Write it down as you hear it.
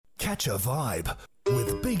Catch a vibe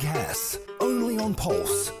with Big Hass. Only on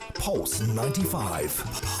Pulse. Pulse 95.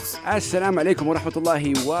 Assalamu alaikum wa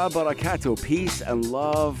rahmatullahi wa barakatuh. Peace and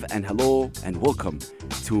love and hello and welcome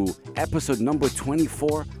to episode number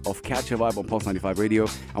 24 of Catch a Vibe on Pulse 95 Radio.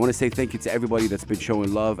 I want to say thank you to everybody that's been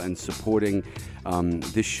showing love and supporting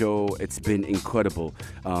this show. It's been incredible.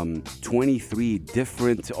 23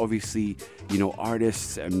 different, obviously,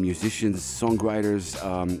 artists and musicians,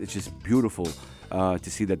 songwriters. It's just beautiful to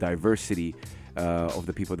see the diversity of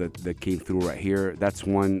the people that came through right here. That's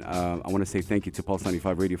one. I want to say thank you to Pulse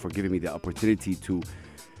 95 Radio for giving me the opportunity to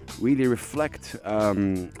really reflect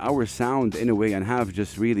our sound in a way and have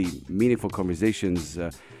just really meaningful conversations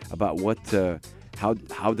about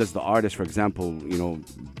how does the artist, for example,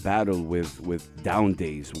 battle with down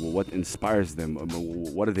days, what inspires them,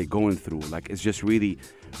 what are they going through. Like, it's just really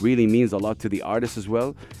means a lot to the artist as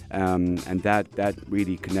well, and that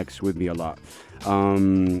really connects with me a lot.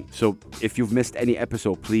 So if you've missed any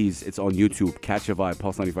episode, please, it's on YouTube, Catch a Vibe,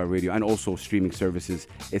 Pulse 95 Radio, and also streaming services.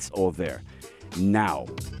 It's all there. Now,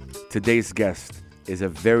 today's guest is a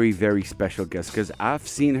very, very special guest because I've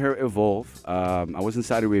seen her evolve. I was in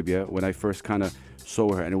Saudi Arabia when I first kind of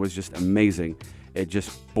saw her, and it was just amazing. It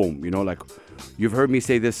just, boom, like, you've heard me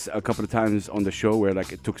say this a couple of times on the show where,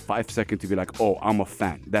 like, it took 5 seconds to be like, oh, I'm a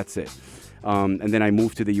fan. That's it. And then I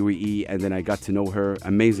moved to the UAE, and then I got to know her.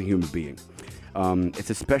 Amazing human being. It's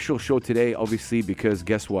a special show today, obviously, because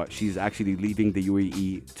guess what? She's actually leaving the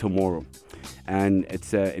UAE tomorrow. And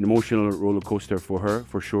it's an emotional roller coaster for her,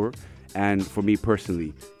 for sure, and for me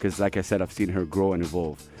personally, because like I said, I've seen her grow and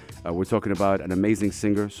evolve. We're talking about an amazing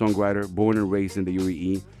singer, songwriter, born and raised in the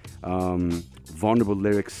UAE, vulnerable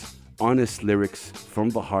lyrics, honest lyrics from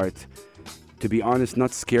the heart. To be honest,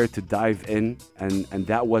 not scared to dive in, and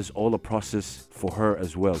that was all a process for her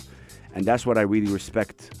as well. And that's what I really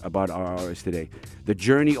respect about our artists today. The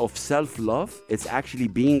journey of self-love, it's actually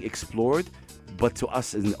being explored, but to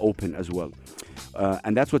us is open as well.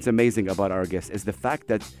 And that's what's amazing about our guest, is the fact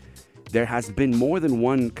that there has been more than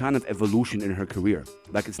one kind of evolution in her career.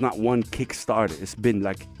 Like, it's not one kickstart. It's been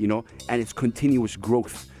like, and it's continuous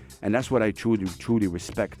growth. And that's what I truly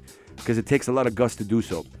respect, because it takes a lot of guts to do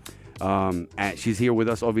so. And she's here with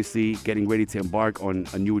us, obviously, getting ready to embark on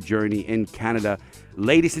a new journey in Canada.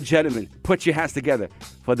 Ladies and gentlemen, put your hands together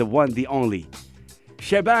for the one, the only,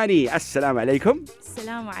 Shebani. Assalamu alaikum.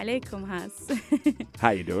 Assalamu alaikum, Has.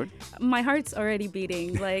 How you doing? My heart's already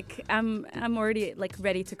beating. Like, I'm already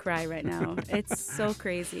ready to cry right now. It's so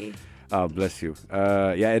crazy. Oh, bless you.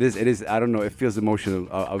 Yeah, it is. I don't know. It feels emotional.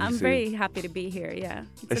 Obviously. I'm very happy to be here. Yeah,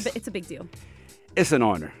 it's a big deal. It's an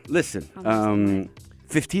honor. Listen,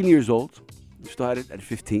 15 years old. You started at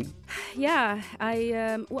 15. Yeah,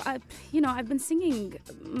 I've been singing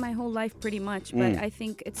my whole life pretty much, but I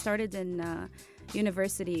think it started in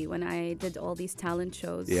university when I did all these talent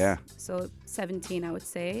shows. Yeah. So 17, I would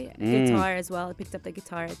say. Guitar as well. I picked up the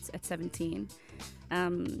guitar at 17.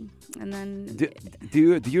 And then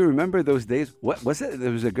do you remember those days? What was it?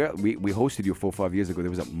 There was a girl we hosted you 4 or 5 years ago.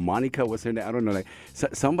 There was a Monica. What's her name? I don't know.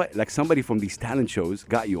 Somebody from these talent shows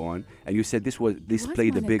got you on, and you said this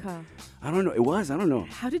played the big. I don't know. It was. I don't know.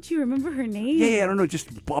 How did you remember her name? Yeah. I don't know.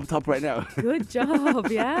 Just popped up right now. Good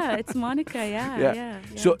job. Yeah, it's Monica. Yeah.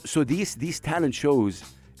 So these talent shows,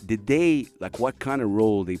 did they, like, what kind of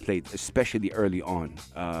role they played, especially early on?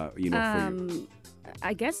 For you.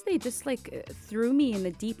 I guess they just threw me in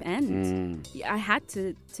the deep end. I had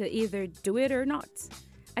to either do it or not.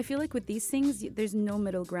 I feel like with these things, there's no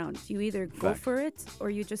middle ground. You either go for it or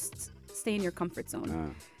you just stay in your comfort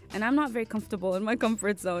zone. And I'm not very comfortable in my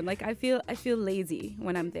comfort zone. Like, I feel lazy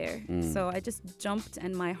when I'm there. So I just jumped,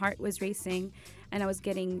 and my heart was racing, and I was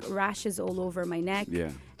getting rashes all over my neck.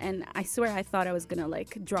 Yeah. And I swear I thought I was gonna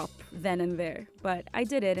drop then and there. But I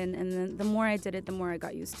did it, and then the more I did it, the more I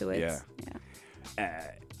got used to it.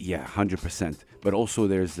 Yeah, 100%. But also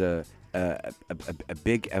there's a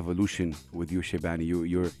big evolution with you, Shebani.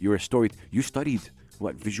 You're a story. You studied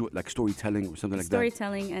what, visual, like storytelling or something like that?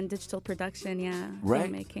 Storytelling and digital production, yeah.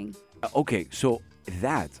 Right. Filmmaking. Okay, so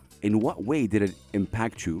that, in what way did it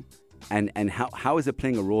impact you? And how is it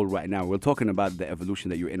playing a role right now? We're talking about the evolution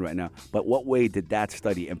that you're in right now, but what way did that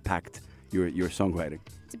study impact your songwriting?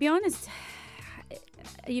 To be honest,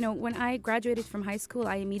 when I graduated from high school,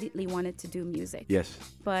 I immediately wanted to do music. Yes.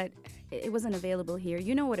 But it wasn't available here.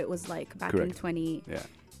 You know what it was like back in 20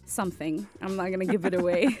 something. I'm not going to give it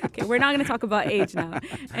away. Okay, we're not going to talk about age now.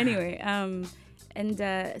 Anyway,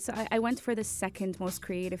 so I went for the second most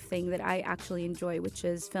creative thing that I actually enjoy, which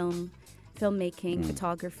is filmmaking,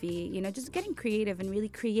 photography, just getting creative and really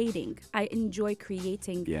creating. I enjoy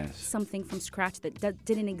creating something from scratch that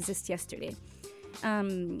didn't exist yesterday.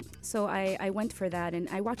 So I went for that, and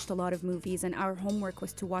I watched a lot of movies, and our homework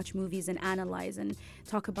was to watch movies and analyze and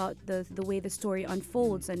talk about the way the story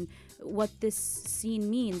unfolds and what this scene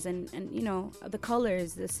means, and you know, the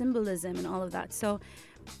colors, the symbolism, and all of that. So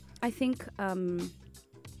I think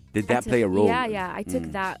did that play a role? Yeah. I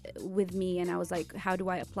took that with me, and I was like, how do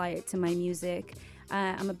I apply it to my music?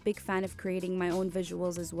 I'm a big fan of creating my own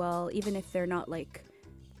visuals as well, even if they're not like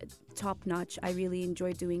top notch. I really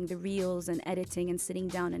enjoy doing the reels and editing and sitting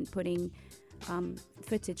down and putting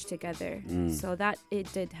footage together. So that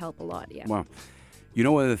it did help a lot. Yeah. Wow. You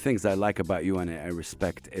know, one of the things I like about you and I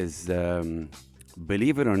respect is,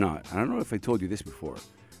 believe it or not, I don't know if I told you this before.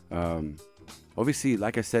 Obviously,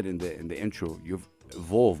 like I said in the intro, you've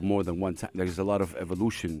evolved more than one time. There's a lot of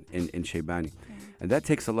evolution in Shebani, and that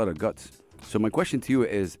takes a lot of guts. So my question to you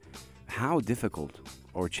is, how difficult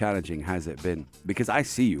or challenging has it been? Because I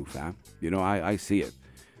see you, fam. You know, I see it.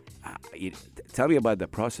 Tell me about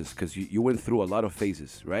that process, because you went through a lot of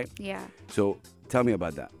phases, right? Yeah. So tell me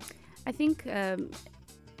about that. I think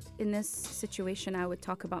in this situation, I would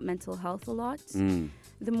talk about mental health a lot.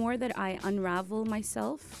 The more that I unravel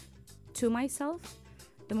myself to myself,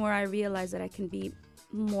 the more I realize that I can be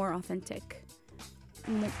more authentic,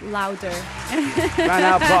 louder. Round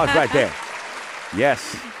of applause right there.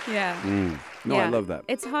 Yes. Yeah. No, yeah. I love that.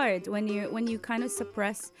 It's hard when you kind of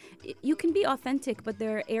suppress. You can be authentic, but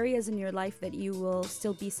there are areas in your life that you will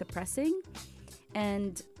still be suppressing.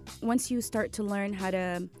 And once you start to learn how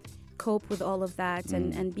to cope with all of that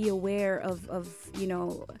and be aware of, you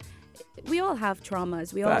know, we all have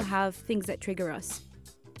traumas. We all have things that trigger us.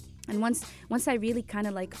 And once I really kind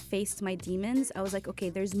of like faced my demons, I was like, okay,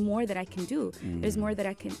 there's more that I can do. There's more that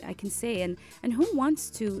I can say. And who wants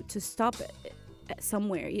to stop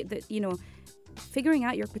somewhere? You know, figuring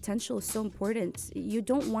out your potential is so important. You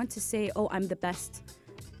don't want to say, oh, I'm the best,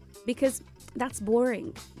 because that's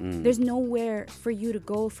boring. There's nowhere for you to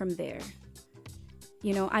go from there.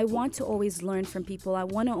 You know, I want to always learn from people. I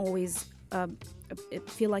want to always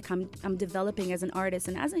feel like I'm developing as an artist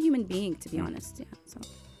and as a human being, to be honest. Yeah. So.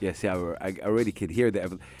 Yes, yeah, I already could hear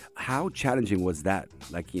that. How challenging was that?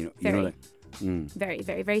 Like, you know, like, very,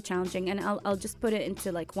 very, very challenging. And I'll just put it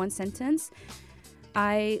into like one sentence.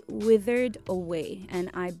 I withered away and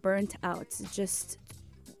I burnt out, just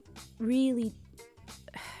really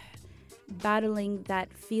battling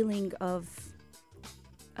that feeling of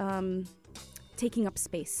taking up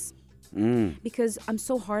space. Because I'm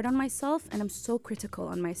so hard on myself and I'm so critical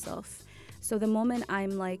on myself. So the moment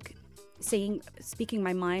I'm like speaking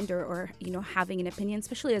my mind or you know, having an opinion,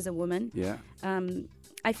 especially as a woman,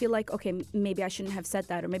 I feel like, okay, maybe I shouldn't have said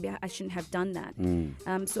that, or maybe I shouldn't have done that.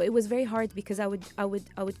 So it was very hard, because I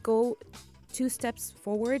would go 2 steps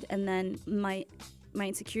forward, and then my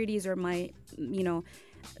insecurities or my, you know,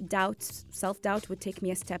 self-doubt would take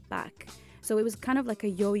me a step back. So it was kind of like a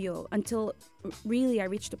yo-yo until really I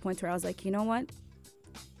reached a point where I was like, you know what,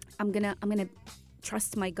 I'm gonna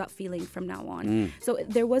trust my gut feeling from now on. So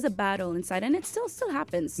there was a battle inside, and it still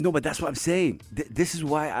happens. No, but that's what I'm saying. This is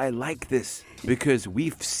why I like this, because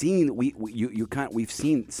we've seen we've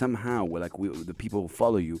seen somehow where like the people who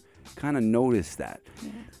follow you kind of notice that,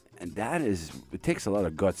 and that is, it takes a lot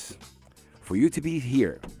of guts for you to be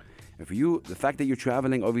here, and for you, the fact that you're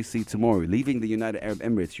traveling obviously tomorrow, leaving the United Arab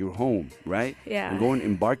Emirates, you're home, right? Yeah. And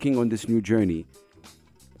embarking on this new journey.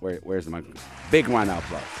 Where's my big round of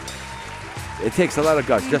applause? It takes a lot of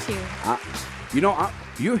guts. Thank you. You know,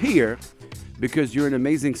 you're here because you're an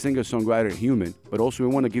amazing singer-songwriter, human, but also we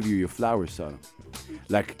want to give you your flowers, Sarah.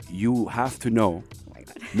 Like, you have to know. Oh my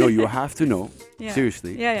God. No, you have to know. Yeah.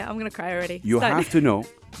 Seriously. Yeah, I'm going to cry already. You have to know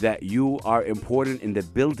that you are important in the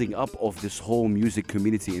building up of this whole music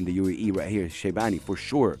community in the UAE right here, Shebani, for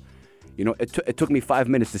sure. You know, it took me 5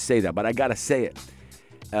 minutes to say that, but I got to say it.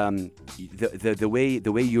 The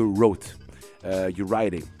way you wrote, your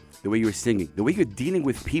writing, the way you're singing, the way you're dealing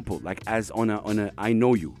with people, like as on a I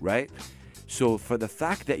know you, right? So for the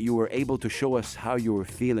fact that you were able to show us how you were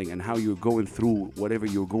feeling and how you were going through whatever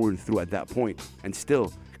you were going through at that point, and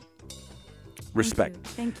still respect.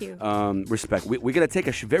 Thank you. Respect. We're going to take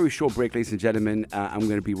a very short break, ladies and gentlemen. I'm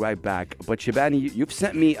going to be right back. But Shebani, you've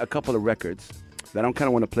sent me a couple of records that I kind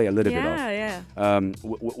of want to play a little bit of. Yeah.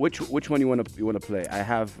 Which one you want to play?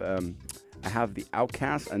 I have the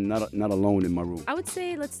Outcast and Not Alone in My Room. I would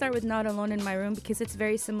say let's start with Not Alone in My Room, because it's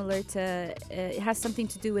very similar to, it has something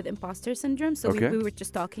to do with imposter syndrome. So we were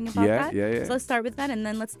just talking about that. Yeah. So let's start with that, and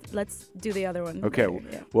then let's do the other one. Okay.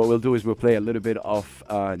 What we'll do is we'll play a little bit of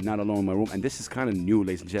Not Alone in My Room. And this is kind of new,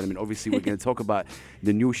 ladies and gentlemen. Obviously, we're going to talk about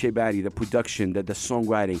the new Shebani, the production, the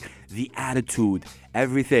songwriting, the attitude,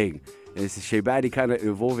 everything. This is Shebani kind of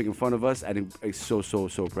evolving in front of us, and I'm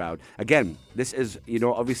so proud. Again, this is,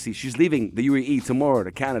 obviously she's leaving the UAE tomorrow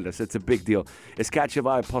to Canada, so it's a big deal. It's Catch a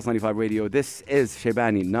Vibe, Pulse 95 Radio. This is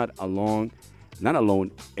Shebani, not alone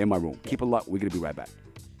in my room. Keep it locked. We're going to be right back.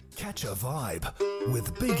 Catch a Vibe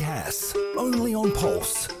with Big Hass, only on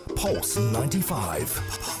Pulse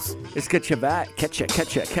 95. It's Catch a Vibe, catch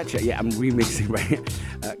a. Yeah, I'm remixing right here.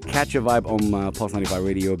 Catch a Vibe on Pulse 95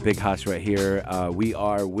 Radio. Big Hass right here. We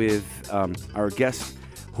are with our guest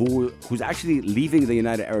who's actually leaving the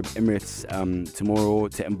United Arab Emirates tomorrow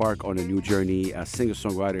to embark on a new journey.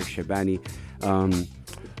 Singer-songwriter Shebani.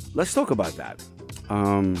 Let's talk about that.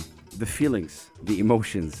 The feelings, the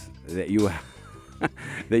emotions that you have.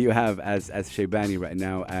 That you have as Shebani right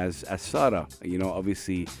now, as Sarah,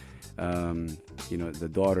 obviously, the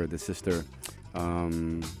daughter, the sister,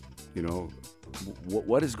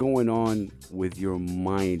 what is going on with your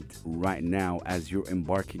mind right now as you're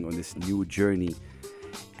embarking on this new journey?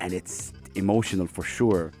 And it's emotional for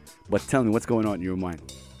sure, but tell me what's going on in your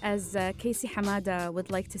mind. As Casey Hamada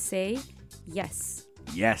would like to say, yes.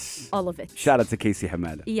 Yes. All of it. Shout out to Casey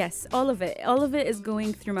Hamada. Yes, all of it. All of it is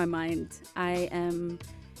going through my mind. I am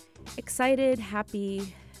excited,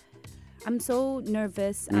 happy. I'm so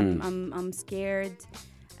nervous. I'm scared.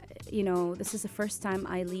 This is the first time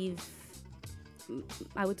I leave.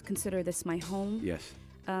 I would consider this my home. Yes.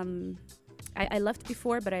 I left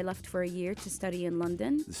before, but I left for a year to study in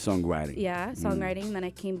London. Songwriting. Yeah, songwriting. Then I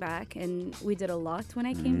came back, and we did a lot when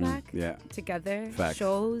I came back. Yeah. Together. Facts.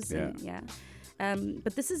 Shows. Yeah. And, yeah.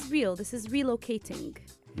 But this is real. This is relocating.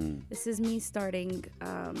 This is me starting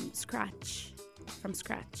from scratch.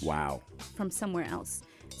 Wow. From somewhere else.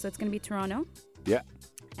 So it's going to be Toronto. Yeah.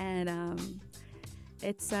 And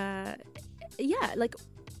it's,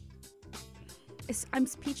 I'm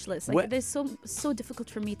speechless. It's so difficult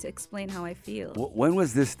for me to explain how I feel. When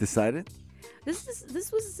was this decided? This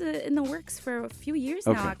was in the works for a few years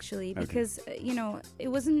now, actually, because it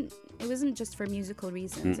wasn't just for musical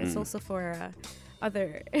reasons. It's also for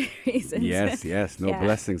other reasons. Yes, no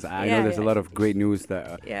blessings. I know there's a lot of great news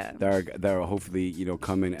that are hopefully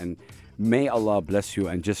coming, and may Allah bless you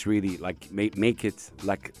and just really make it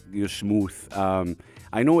smooth.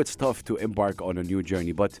 I know it's tough to embark on a new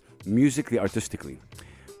journey, but musically, artistically,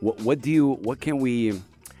 what can we?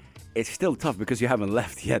 It's still tough because you haven't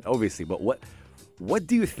left yet, obviously. But what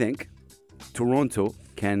do you think Toronto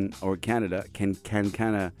or Canada can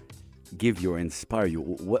kind of give you or inspire you?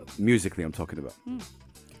 What musically I'm talking about?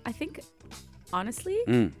 I think, honestly,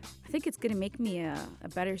 I think it's gonna make me a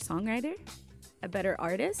better songwriter, a better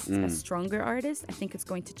artist, a stronger artist. I think it's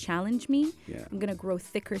going to challenge me. Yeah. I'm gonna grow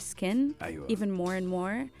thicker skin, even more and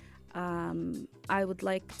more. I would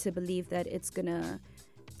like to believe that it's gonna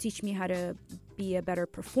teach me how to be a better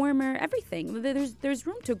performer, everything. There's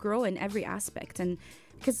room to grow in every aspect. And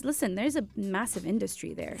because listen, there's a massive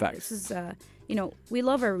industry there. Facts. This is we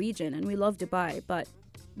love our region and we love Dubai, but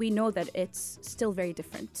we know that it's still very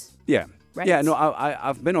different. Yeah. Right? Yeah, no,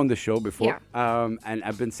 I've been on the show before. And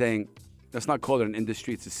I've been saying, let's not call it an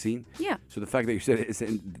industry, it's a scene. Yeah. So the fact that you said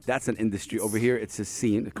that's an industry. Over here, it's a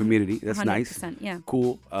scene, a community. That's 100%, nice. Yeah.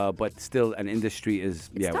 Cool. But still, an industry is...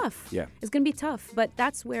 It's tough. Yeah. It's going to be tough. But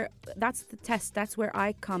that's the test. That's where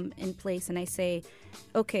I come in place and I say,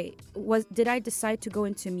 okay, did I decide to go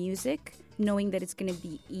into music knowing that it's going to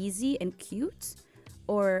be easy and cute?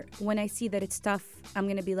 Or when I see that it's tough, I'm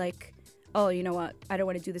going to be like, oh, you know what? I don't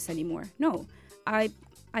want to do this anymore. No. I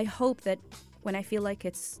hope that when I feel like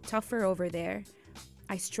it's tougher over there,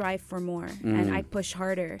 I strive for more and I push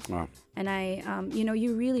harder. Wow. And I,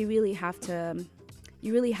 you really have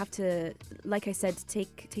to, like I said,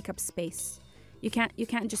 take up space. You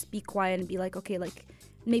can't just be quiet and be like, okay, like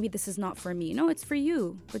maybe this is not for me. No, it's for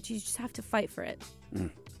you, but you just have to fight for it.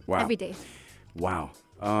 Wow. Every day. Wow.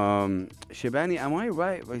 Shebani, am I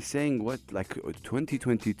right by saying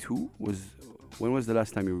 2022 was? When was the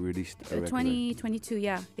last time you released a record? 2022,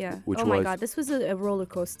 yeah. Which oh my was? God, this was a roller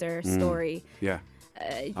coaster story. Yeah.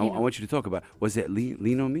 I want you to talk about. Was it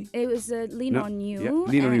Lean on Me? It was Lean on You. Yeah.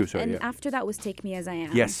 Lean on You, sorry. And after that was Take Me As I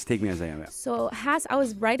Am. Yes, Take Me As I Am. Yeah. So I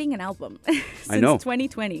was writing an album since I know.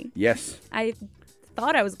 2020. Yes. I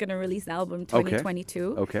thought I was going to release the album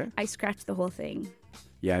 2022. Okay. I scratched the whole thing.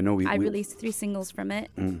 Yeah, I know. I released 3 singles from it,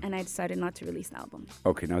 and I decided not to release the album.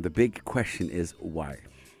 Okay, now the big question is why?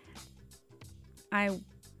 I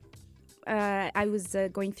was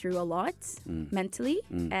going through a lot mentally,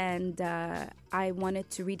 and I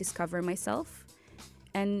wanted to rediscover myself.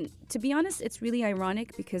 And to be honest, it's really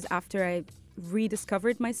ironic because after I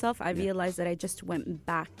rediscovered myself, I realized that I just went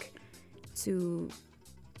back to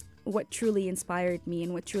what truly inspired me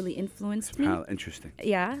and what truly influenced me. Interesting.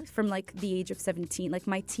 Yeah, from like the age of 17, like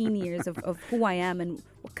my teen years of who I am and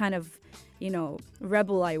what kind of,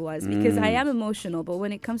 rebel I was, because I am emotional, but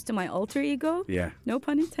when it comes to my alter ego, no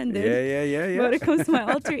pun intended. Yeah. When it comes to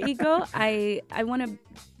my alter ego, I want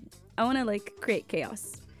to like create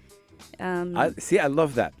chaos. I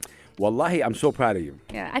love that. Wallahi, I'm so proud of you.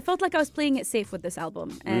 Yeah, I felt like I was playing it safe with this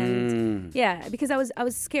album, and because I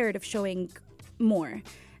was scared of showing more.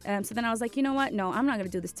 So then I was like, you know what? No, I'm not going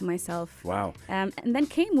to do this to myself. Wow. And then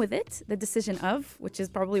came with it the decision of, which is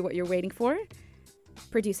probably what you're waiting for,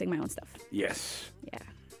 producing my own stuff. Yes. Yeah.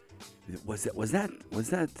 Was that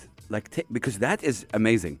like because that is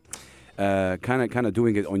amazing. Kind of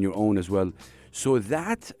doing it on your own as well. So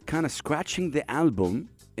that kind of scratching the album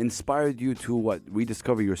inspired you to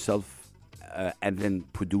rediscover yourself and then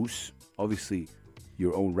produce obviously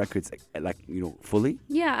your own records fully?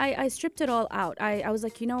 Yeah, I stripped it all out. I was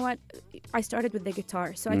like, you know what? I started with the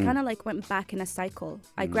guitar. So I kind of like went back in a cycle.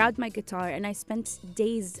 I grabbed my guitar and I spent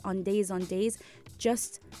days on days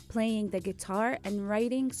just playing the guitar and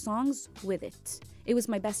writing songs with it. It was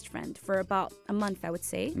my best friend for about a month, I would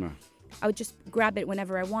say. I would just grab it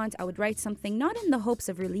whenever I want. I would write something, not in the hopes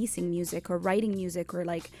of releasing music or writing music or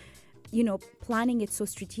like, planning it so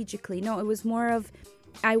strategically. No, it was more of,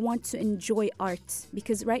 I want to enjoy art,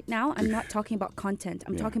 because right now I'm not talking about content.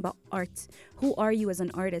 I'm talking about art. Who are you as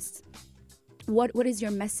an artist? What is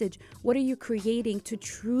your message? What are you creating to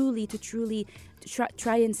truly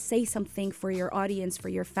try and say something for your audience, for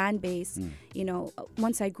your fan base?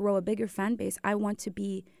 Once I grow a bigger fan base, I want to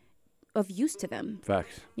be of use to them.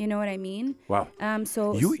 Facts. You know what I mean? Wow.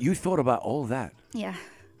 So you thought about all that? Yeah.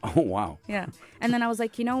 Oh, wow. Yeah. And then I was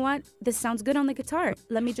like, you know what? This sounds good on the guitar.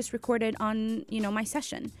 Let me just record it on, my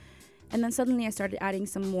session. And then suddenly I started adding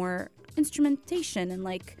some more instrumentation and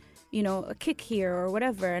like, a kick here or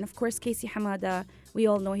whatever. And of course, Casey Hamada, we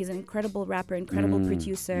all know he's an incredible rapper, incredible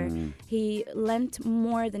producer. He lent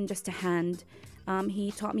more than just a hand.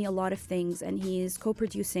 He taught me a lot of things, and he's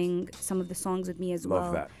co-producing some of the songs with me as well.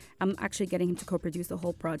 Love that. I'm actually getting him to co-produce the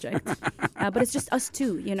whole project. But it's just us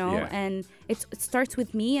two, and it starts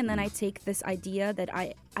with me, and then I take this idea that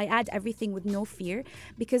I add everything with no fear,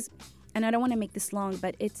 because, and I don't want to make this long,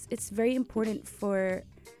 but it's very important for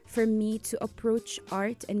me to approach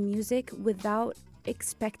art and music without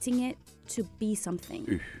expecting it to be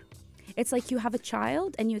something. It's like you have a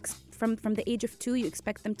child, and from the age of 2, you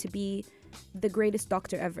expect them to be the greatest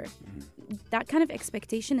doctor ever. That kind of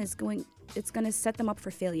expectation it's going to set them up for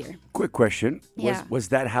failure. Quick question. Was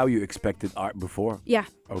that how you expected art before? Yeah.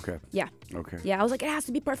 Okay. Yeah. Okay. Yeah, I was like, it has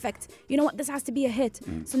to be perfect. You know what? This has to be a hit.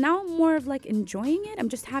 So now I'm more of like enjoying it. I'm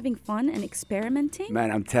just having fun and experimenting. Man,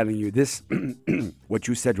 I'm telling you, this, what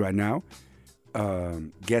you said right now,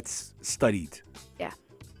 gets studied. Yeah.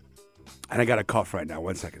 And I got a cough right now.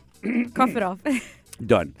 1 second. Cough it off.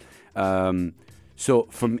 Done. So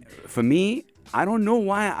for me, I don't know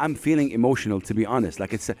why I'm feeling emotional, to be honest.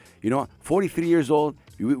 Like it's 43 years old,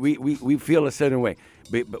 we feel a certain way.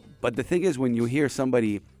 But the thing is, when you hear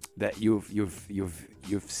somebody that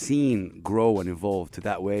you've seen grow and evolve to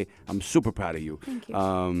that way, I'm super proud of you. Thank you.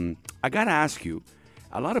 I gotta ask you,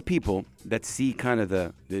 a lot of people that see kind of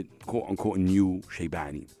the quote unquote new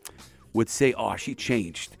Shebani would say, "Oh, she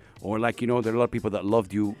changed." Or like, there are a lot of people that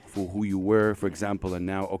loved you for who you were, for example, and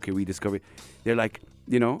now, okay, we discover. They're like,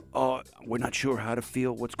 oh, we're not sure how to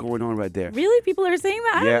feel what's going on right there. Really? People are saying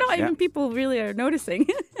that? I don't know. Yeah. Even people really are noticing.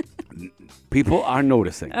 People are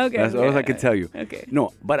noticing. Okay. That's all I can tell you. Okay.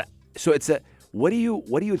 No, but so it's what do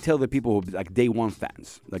you tell the people who like day one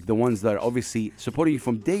fans, like the ones that are obviously supporting you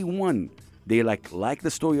from day one? They like the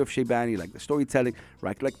story of Shebani, like the storytelling,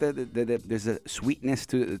 right? Like there's a sweetness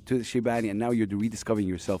to Shebani, and now you're rediscovering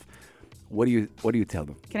yourself. What do you tell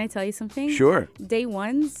them? Can I tell you something? Sure. Day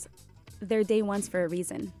ones, they're day ones for a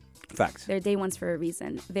reason. Facts. They're day ones for a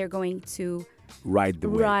reason. They're going to ride the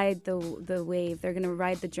wave. Ride the wave. They're going to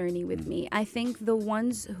ride the journey with me. I think the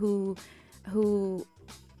ones who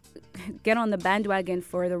get on the bandwagon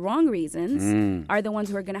for the wrong reasons are the ones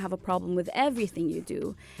who are going to have a problem with everything you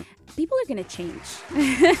do. People are going to change.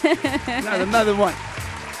 Another one.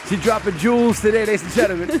 She's dropping jewels today, ladies and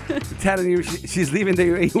gentlemen. I'm telling you, she's leaving the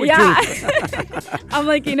UAE with jewels. I'm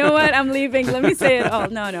like, you know what? I'm leaving. Let me say it all.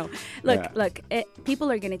 No. Look, people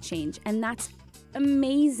are going to change, and that's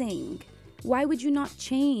amazing. Why would you not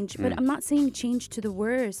change? But I'm not saying change to the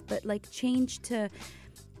worse, but like change to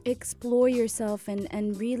explore yourself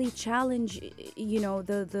and really challenge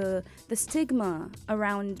the stigma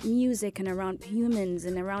around music and around humans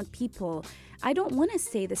and around people. I don't want to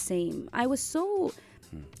stay the same. I was so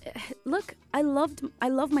look, I loved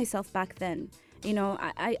myself back then,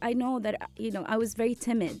 I know that, I was very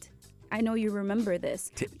timid. I know you remember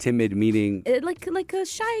this. Timid meaning? Like a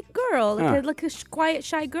shy girl, like a quiet,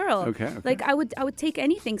 shy girl. Okay. Like I would take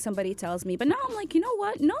anything somebody tells me. But now I'm like, you know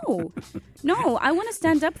what? No, I want to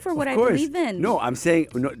stand up for what I believe in. No, I'm saying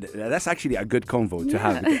that's actually a good convo to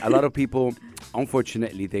have. A lot of people,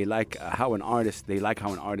 unfortunately, they like how an artist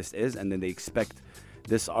is, and then they expect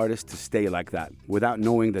this artist to stay like that without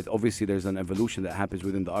knowing that obviously there's an evolution that happens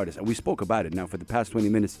within the artist. And we spoke about it. Now, for the past 20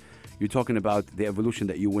 minutes, you're talking about the evolution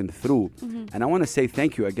that you went through. Mm-hmm. And I want to say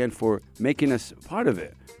thank you again for making us part of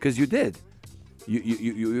it, because you did.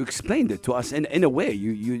 You explained it to us in a way.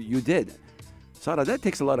 You did. Sarah, that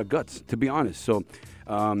takes a lot of guts, to be honest. So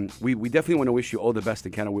we definitely want to wish you all the best,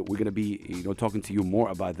 and kind of we're going to be talking to you more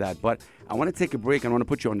about that. But I want to take a break, and I want to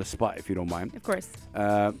put you on the spot, if you don't mind. Of course.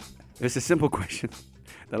 It's a simple question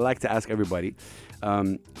that I like to ask everybody.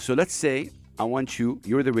 So let's say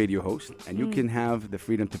you're the radio host, and you can have the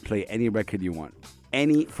freedom to play any record you want,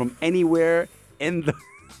 from anywhere in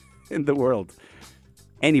the world.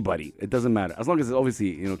 Anybody, it doesn't matter, as long as it's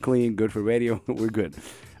obviously clean, good for radio. We're good.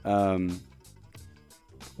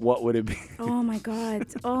 What would it be? Oh my God!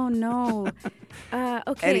 Oh no!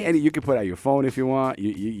 Okay. Any you can put out your phone if you want.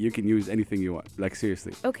 You can use anything you want. Like,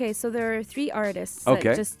 seriously. Okay, so there are 3 artists that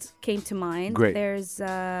just came to mind. Great. There's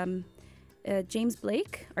James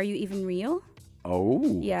Blake. Are You Even Real?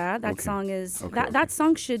 Oh. Yeah, that song is that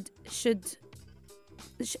song should.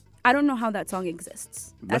 I don't know how that song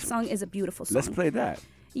exists. That song is a beautiful song. Let's play that.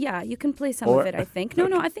 Yeah, you can play some of it. I think. No,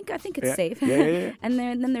 I think it's safe. Yeah. And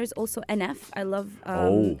then there's also NF. I love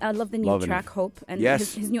the new track NF. Hope, and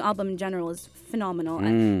Yes. his new album in general is phenomenal.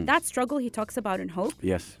 And that struggle he talks about in Hope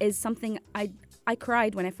is something I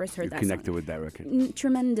cried when I first heard that song. Connected with that record.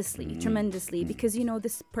 Tremendously, because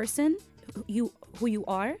this person who you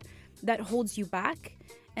are that holds you back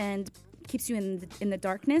and keeps you in the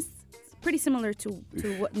darkness. Pretty similar to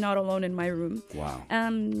what Not Alone in My Room. Wow.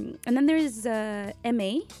 And then there's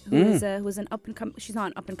M.A., who's an up and coming. She's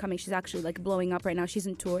not up and coming. She's actually like blowing up right now. She's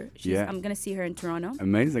in tour. I'm gonna see her in Toronto.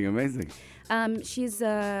 Amazing. She's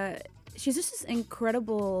just this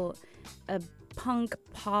incredible punk,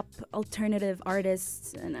 pop, alternative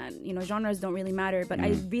artist, and genres don't really matter. But I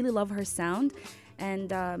really love her sound,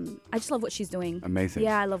 and I just love what she's doing. Amazing.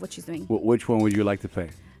 Yeah, I love what she's doing. Which one would you like to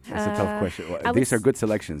play? That's a tough question. These are good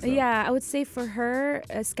selections, though. Yeah, I would say for her,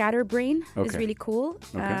 Scatterbrain is really cool.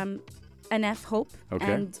 Okay. NF Hope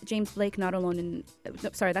and James Blake, Not Alone in...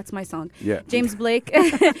 sorry, that's my song. Yeah. James Blake,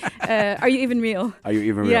 Are You Even Real? Are You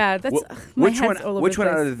Even Real? Yeah, that's... my head's all over which one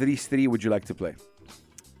the place. out of these 3 would you like to play?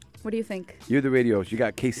 What do you think? You're the radio host. You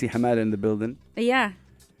got Casey Hamada in the building. Yeah.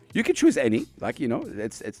 You can choose any. Like,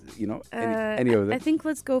 it's any of them. I think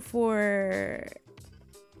let's go for...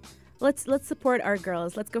 Let's support our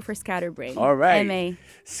girls. Let's go for Scatterbrain. All right. M.A.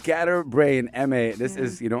 Scatterbrain, M.A. This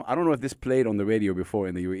is, I don't know if this played on the radio before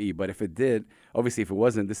in the UAE, but if it did, obviously if it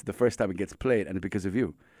wasn't, this is the first time it gets played, and it's because of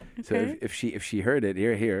you. Okay. So if she heard it,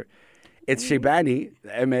 here. It's Shebani,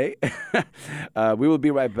 M.A. We will be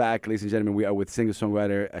right back, ladies and gentlemen. We are with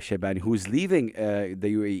singer-songwriter Shebani, who's leaving the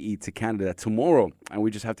UAE to Canada tomorrow, and we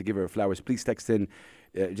just have to give her flowers. Please text in,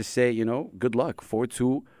 just say, good luck,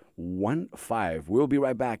 4215. We'll be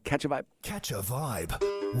right back. Catch a vibe. Catch a vibe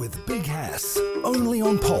with Big Hass. Only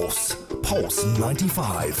on Pulse. Pulse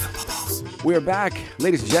 95. We're back.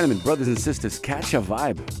 Ladies and gentlemen, brothers and sisters, catch a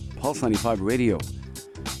vibe. Pulse 95 Radio.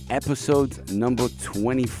 Episode number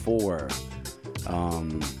 24.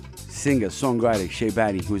 Singer, songwriter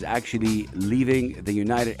Shebani, who's actually leaving the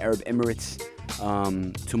United Arab Emirates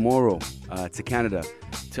tomorrow to Canada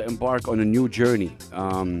to embark on a new journey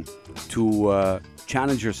to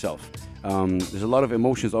challenge herself. There's a lot of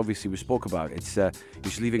emotions, obviously, we spoke about. It's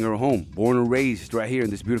she's leaving her home, born and raised right here in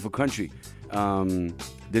this beautiful country.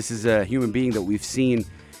 This is a human being that we've seen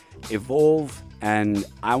evolve, and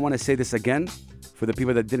I want to say this again for the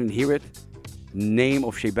people that didn't hear it. Name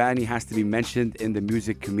of Shebani has to be mentioned in the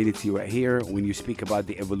music community right here when you speak about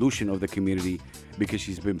the evolution of the community, because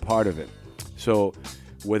she's been part of it. So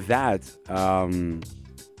with that,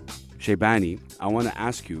 Shebani, I want to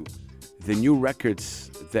ask you, the new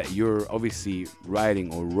records that you're obviously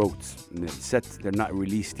writing or wrote, they're not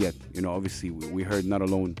released yet. Obviously we heard Not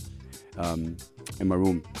Alone in My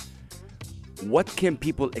Room. What can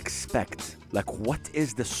people expect? Like, what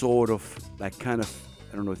is the sort of, I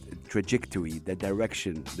don't know, trajectory, the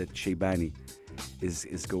direction that Shebani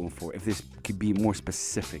is going for? If this could be more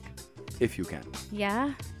specific, if you can.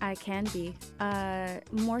 Yeah, I can be.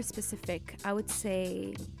 More specific, I would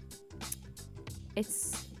say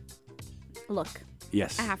it's... Look.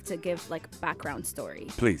 Yes. I have to give, background story.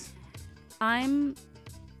 Please. I'm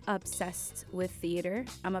obsessed with theater.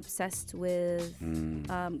 I'm obsessed with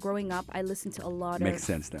growing up. I listened to a lot Makes of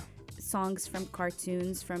sense now. songs from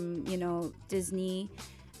cartoons, from Disney.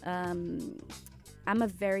 I'm a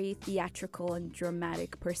very theatrical and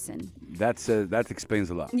dramatic person. That explains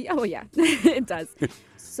a lot. Oh yeah, it does.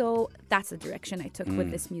 So that's the direction I took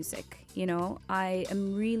with this music. I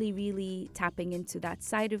am really, really tapping into that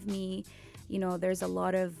side of me. There's a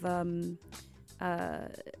lot of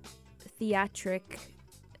theatric,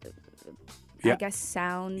 I guess,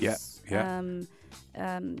 sounds. Yeah.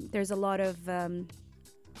 There's a lot of,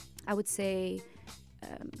 I would say,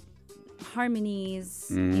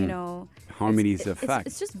 harmonies. Harmonies are fact.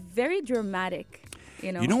 It's just very dramatic.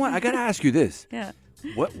 You know what? I gotta ask you this. Yeah.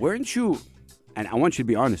 Weren't you? And I want you to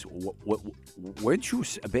be honest. Weren't you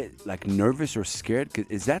a bit like nervous or scared? 'Cause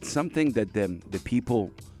is that something that the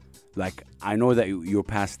people, like, I know that you're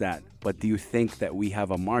past that, but do you think that we have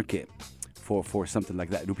a market for something like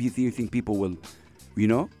that? Do you think people will,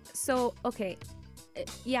 So, okay.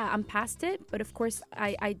 Yeah, I'm past it. But of course,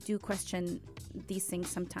 I do question these things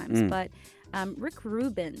sometimes. But Rick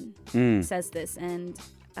Rubin says this, and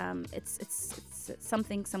it's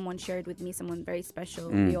something someone shared with me, someone very special.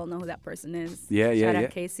 We all know who that person is. Shout out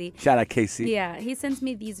Casey. Shout out Casey. Yeah, he sends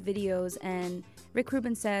me these videos, and Rick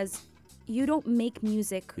Rubin says, you don't make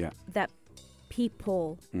music that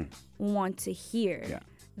people want to hear. Yeah.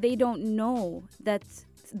 They don't know that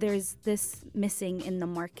there's this missing in the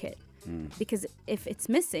market. Because if it's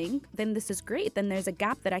missing, then this is great. Then there's a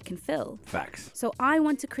gap that I can fill. Facts. So I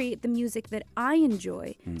want to create the music that I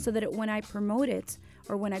enjoy so that when I promote it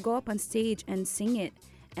or when I go up on stage and sing it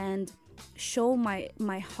and show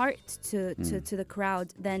my heart to the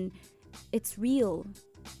crowd, then it's real.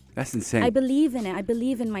 That's insane. I believe in it. I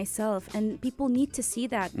believe in myself. And people need to see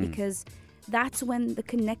that because that's when the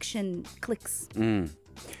connection clicks.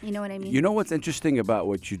 You know what I mean? You know what's interesting about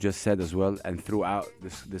what you just said as well, and throughout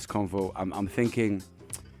this convo, I'm thinking,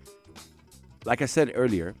 like I said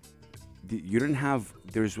earlier,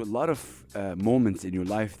 there's a lot of moments in your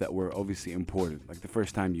life that were obviously important. Like the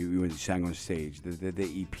first time you sang on stage, the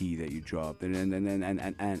EP that you dropped, and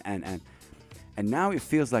now it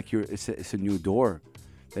feels like it's a new door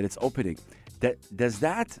that it's opening. Does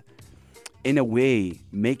that, in a way,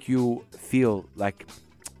 make you feel like?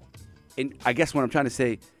 I guess what I'm trying to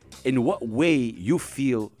say, in what way you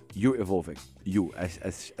feel you're evolving, you as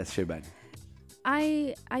Shebani?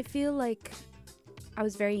 I feel like I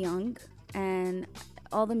was very young, and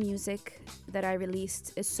all the music that I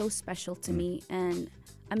released is so special to me, and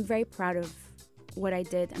I'm very proud of what I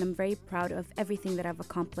did, and I'm very proud of everything that I've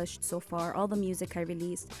accomplished so far, all the music I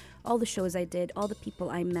released, all the shows I did, all the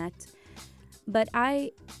people I met. But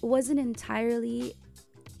I wasn't entirely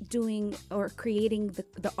doing or creating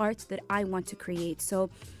the art that I want to create. So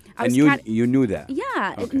you knew that?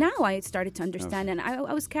 Yeah. Okay. Now I started to understand, and I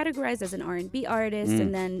was categorized as an R&B artist,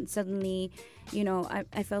 and then suddenly,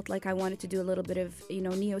 I felt like I wanted to do a little bit of,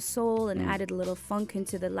 neo soul, and added a little funk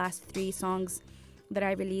into the last 3 songs that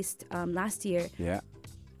I released last year. Yeah.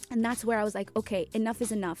 And that's where I was like, okay, enough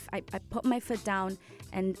is enough. I put my foot down,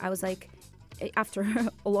 and I was like, after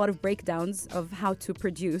a lot of breakdowns of how to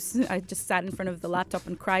produce, I just sat in front of the laptop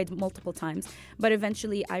and cried multiple times. But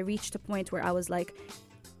eventually I reached a point where I was like,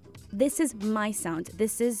 this is my sound.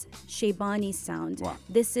 This is Shebani's sound. Wow.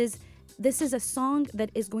 This is a song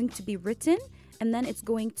that is going to be written, and then it's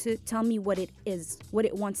going to tell me what it is, what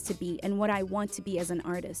it wants to be, and what I want to be as an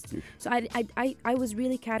artist. So I was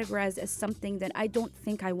really categorized as something that I don't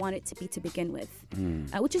think I want it to be to begin with,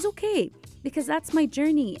 which is okay, because that's my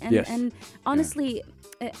journey. And honestly,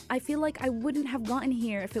 I feel like I wouldn't have gotten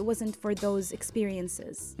here if it wasn't for those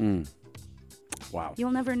experiences. Wow.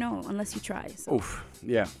 You'll never know unless you try. So. Oof.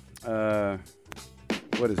 Yeah.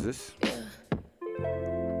 What is this?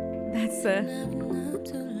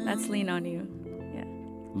 That's Lean On You. Yeah.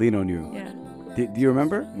 Lean On You. Yeah. Do you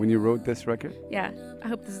remember when you wrote this record? Yeah. I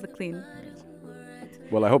hope this is the clean.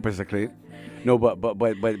 Well, I hope it's a clean. No, but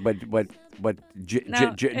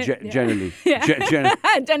generally.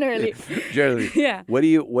 Generally. Yeah. What do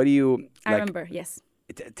you? I remember. Yes.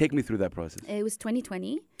 Take me through that process. It was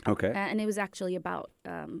 2020. Okay. And it was actually about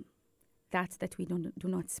that we do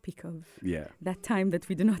not speak of. Yeah. That time that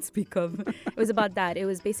we do not speak of. It was about that. It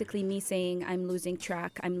was basically me saying I'm losing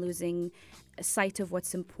track. I'm losing sight of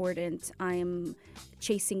what's important. I'm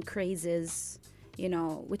chasing crazes,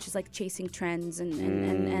 which is like chasing trends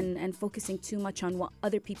and focusing too much on what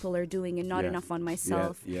other people are doing and not enough on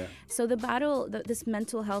myself. Yeah. So the battle, this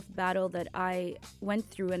mental health battle that I went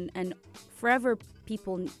through, and forever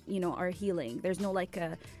people, are healing. There's no like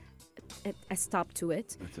a stop to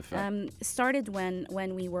it. That's a fact. Started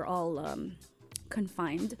when we were all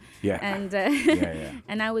confined. Yeah. And Yeah.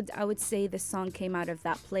 and I would say the song came out of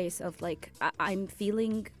that place of like I'm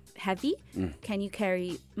feeling heavy. Can you carry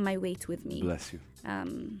my weight with me? Bless you.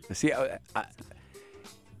 See,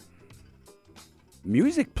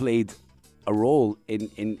 music played a role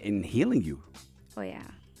in healing you. Oh yeah.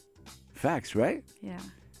 Facts, right? Yeah.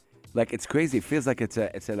 Like it's crazy. It feels like it's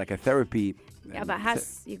like a therapy. Yeah, but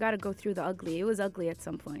you got to go through the ugly. It was ugly at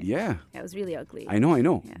some point. Yeah. It was really ugly. I know.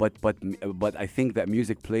 Yeah. But I think that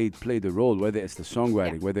music played a role. Whether it's the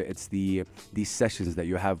songwriting, Yeah. whether it's these sessions that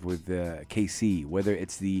you have with KC, whether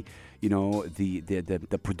it's the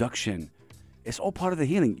production, it's all part of the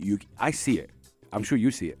healing. I see it. I'm sure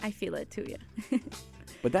you see it. I feel it too. Yeah.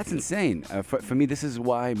 But that's insane. For me, this is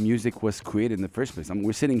why music was created in the first place.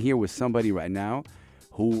 We're sitting here with somebody right now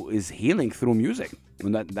who is healing through music.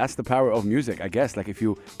 And that's the power of music, I guess. Like if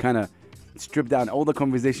you kind of strip down all the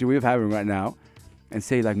conversation we're having right now and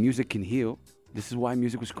say like music can heal, this is why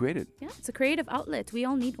music was created. Yeah, it's a creative outlet. We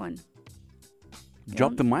all need one.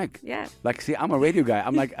 Drop the mic. Yeah. Like, see, I'm a radio guy.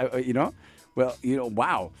 I'm like,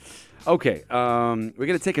 wow. Okay, we're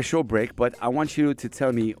going to take a short break, but I want you to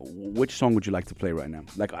tell me which song would you like to play right now?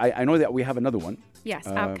 Like, I know that we have another one. Yes,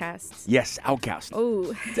 Outcasts. Yes, Outcast.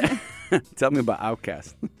 Oh. Tell me about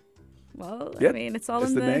Outcast. Well, Yep. I mean, it's all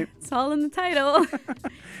That's in the name? it's all in the title.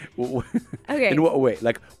 Okay. In what way?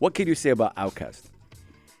 Like, what can you say about Outcast?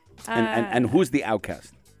 And who's the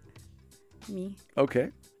outcast? Me.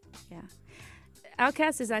 Okay. Yeah.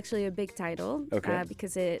 Outcast is actually a big title. Okay.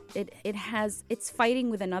 Because it's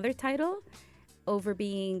fighting with another title over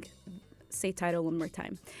being, say title one more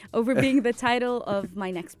time, over being the title of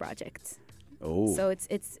my next project. Oh. So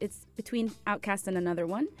it's between Outcast and another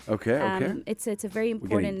one. Okay. It's a very We're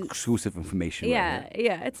getting important. exclusive information. Yeah, right here.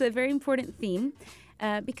 yeah. It's a very important theme,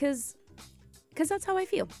 because that's how I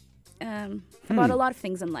feel about a lot of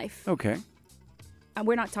things in life. Okay.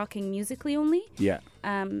 We're not talking musically only. Yeah.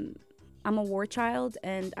 I'm a war child,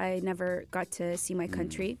 and I never got to see my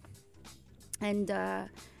country, and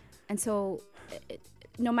so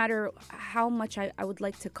no matter how much I would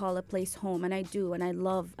like to call a place home, and I do, and I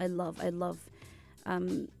love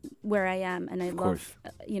where I am, and I love,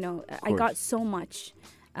 I got so much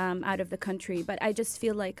out of the country, but I just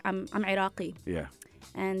feel like I'm Iraqi. Yeah.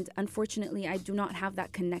 And unfortunately, I do not have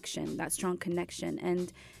that connection, that strong connection.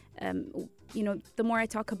 And, the more I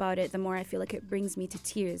talk about it, the more I feel like it brings me to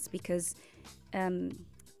tears because,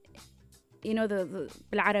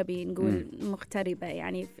 بالعربي نقول مغتربة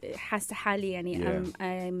يعني حاسة حالي يعني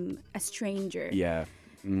I'm a stranger. Yeah.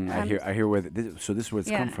 I hear where so this is where it's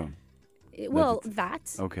come from. Well,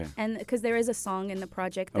 that. Okay. And because there is a song in the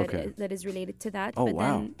project that is related to that. Oh, but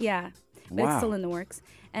wow. Then, yeah. But it's still in the works.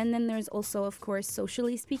 And then there's also, of course,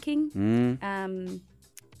 socially speaking.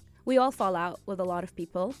 We all fall out with a lot of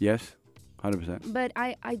people. Yes, 100%. But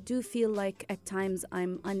I do feel like at times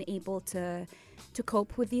I'm unable to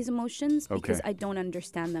cope with these emotions because I don't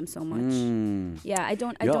understand them so much. Yeah, I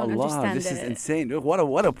don't understand this is insane.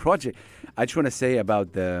 What a project. I just want to say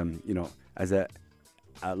about the, as a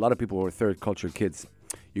lot of people who are third culture kids,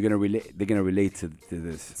 they're gonna relate to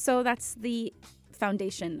this. So that's the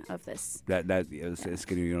foundation of this. It's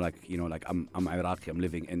gonna like I'm Iraqi, I'm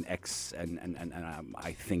living in X and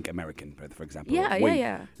I think American, for example.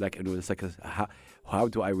 Yeah. Like it's like how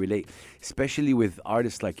do I relate, especially with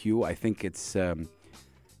artists like you? I think it's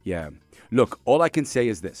Look, all I can say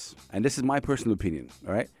is this, and this is my personal opinion.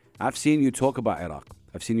 All right, I've seen you talk about Iraq.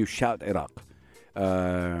 I've seen you shout Iraq.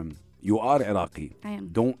 You are Iraqi. I am.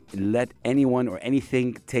 Don't let anyone or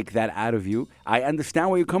anything take that out of you. I understand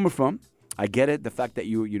where you're coming from. I get it. The fact that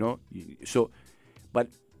but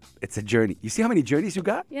it's a journey. You see how many journeys you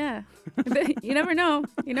got? Yeah. You never know.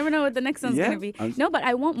 You never know what the next one's going to be. No, but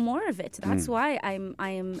I want more of it. That's why I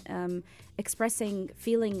am expressing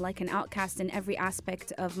feeling like an outcast in every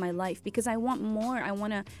aspect of my life because I want more.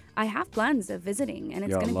 I have plans of visiting and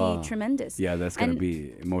it's going to be tremendous. Yeah, that's going to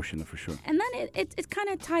be emotional for sure. And then it kind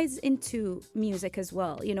of ties into music as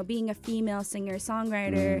well. Being a female singer,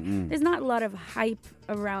 songwriter, there's not a lot of hype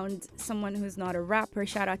around someone who's not a rapper.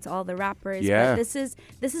 Shout out to all the rappers. Yeah. But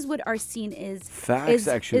this is what our scene is. Facts,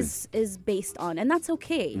 actually. Is based on, and that's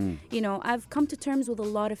okay. I've come to terms with a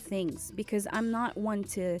lot of things because I'm not one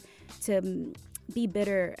to be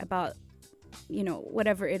bitter about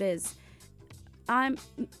whatever it is. I'm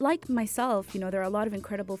like myself, there are a lot of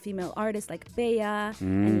incredible female artists like Bea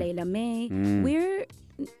and Layla May. We're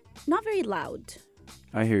not very loud.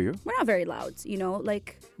 I hear you. We're not very loud, you know,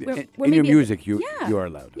 like we're in your maybe music, you are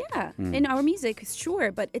loud. Yeah, in our music,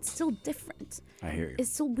 sure, but it's still different. I hear you.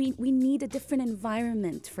 It's still we need a different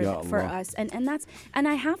environment for us, and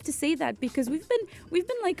I have to say that because we've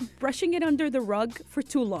been like brushing it under the rug for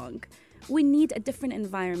too long. We need a different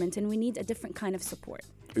environment, and we need a different kind of support.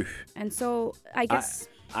 And so I guess.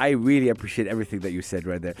 I really appreciate everything that you said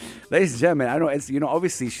right there. Ladies and gentlemen, I know it's,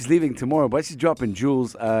 obviously she's leaving tomorrow, but she's dropping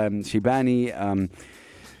jewels. Shebani,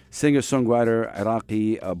 singer-songwriter,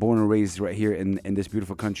 Iraqi, born and raised right here in this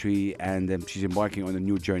beautiful country, and she's embarking on a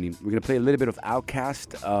new journey. We're going to play a little bit of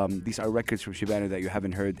Outkast. These are records from Shebani that you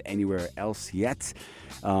haven't heard anywhere else yet.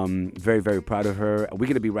 Very, very proud of her. We're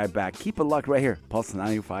going to be right back. Keep it locked right here, Pulse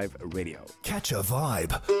 95 Radio. Catch a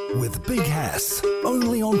vibe with Big Hass,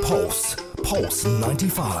 only on Pulse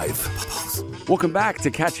 95. Welcome back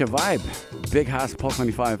to Catch a Vibe, Big Hass, Pulse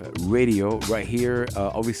 95 Radio right here.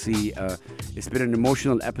 Obviously, it's been an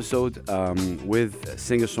emotional episode with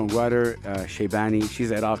singer-songwriter Shebani.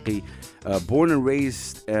 She's Iraqi, born and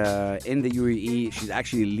raised in the UAE. She's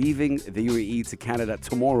actually leaving the UAE to Canada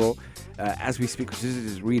tomorrow as we speak, which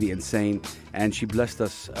is really insane. And she blessed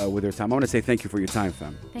us with her time. I want to say thank you for your time,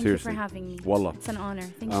 fam. Thank Seriously. you for having me. Wallah. It's an honor.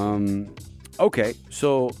 Thank you. Okay,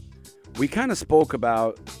 so we kind of spoke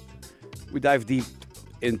about, we dive deep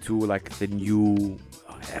into like the new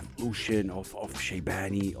evolution of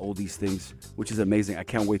Shebani, all these things, which is amazing. I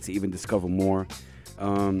can't wait to even discover more.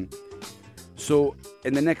 So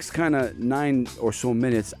in the next kind of 9 or so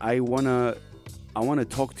minutes, I wanna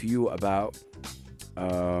talk to you about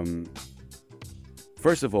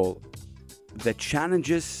first of all, the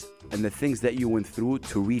challenges and the things that you went through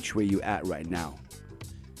to reach where you're at right now.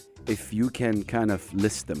 If you can kind of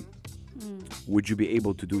list them, would you be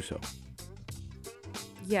able to do so?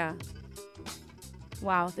 Yeah.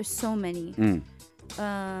 Wow, there's so many.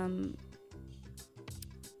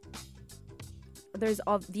 There's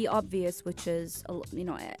the obvious, which is,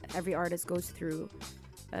 every artist goes through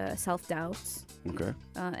self-doubt. Okay.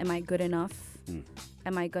 Am I good enough?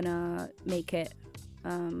 Am I gonna make it?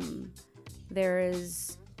 There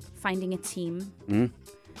is finding a team.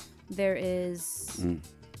 There is,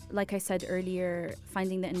 like I said earlier,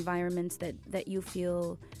 finding the environment that you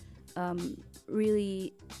feel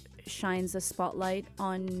really shines a spotlight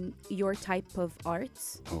on your type of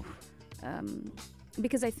art.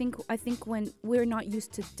 Because I think when we're not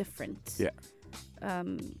used to different. Yeah,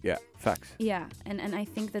 facts. Yeah, and I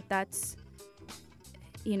think that's,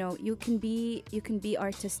 you can be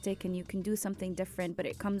artistic and you can do something different, but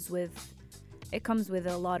it comes with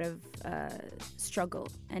a lot of struggle.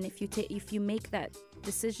 And if you make that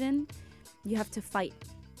decision, you have to fight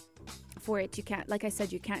for it. You can't, like I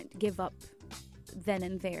said, you can't give up then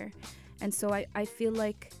and there. And so I feel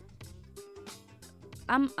like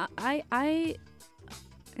I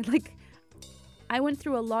went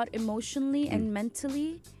through a lot emotionally and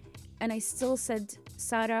mentally, and I still said,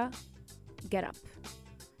 Sarah, get up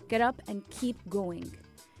and keep going.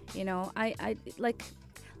 I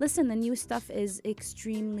listen, the new stuff is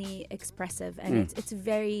extremely expressive, and it's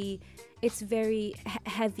very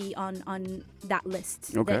heavy on that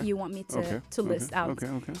list that you want me to list out.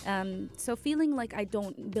 So feeling like I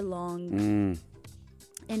don't belong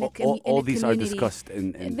in all a these community. are discussed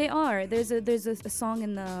in They are. There's a song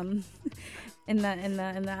in the in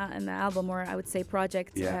the album, or I would say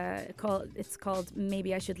project, called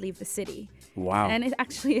Maybe I Should Leave the City. Wow. And it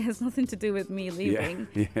actually has nothing to do with me leaving.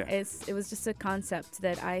 Yeah. It was just a concept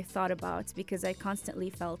that I thought about because I constantly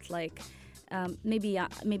felt like maybe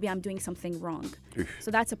I'm doing something wrong.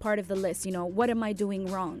 So that's a part of the list. What am I doing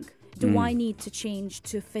wrong? Do I need to change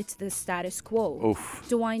to fit the status quo?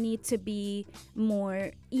 Do I need to be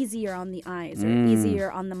more easier on the eyes, or easier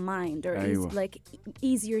on the mind, or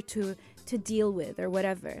easier to deal with, or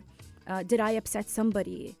whatever? Did I upset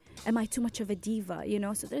somebody? Am I too much of a diva?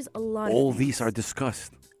 So there's a lot of all things. these are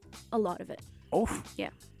discussed. A lot of it.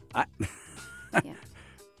 Yeah. Yeah.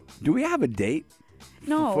 Do we have a date?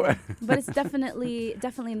 No, but it's definitely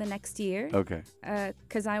in the next year. Okay.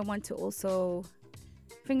 Because I want to also,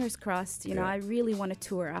 fingers crossed, I really want to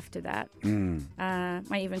tour after that.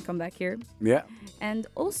 Might even come back here. Yeah. And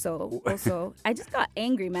also, I just got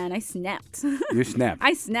angry, man. I snapped. You snapped.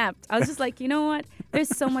 I snapped. I was just like, you know what?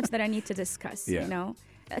 There's so much that I need to discuss,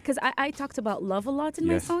 Because I talked about love a lot in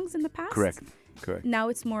my songs in the past. Correct. Now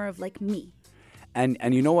it's more of like me.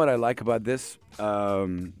 And you know what I like about this?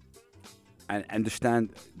 And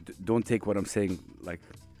understand, don't take what I'm saying like...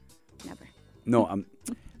 Never. No,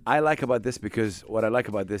 I like about this because what I like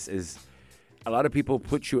about this is a lot of people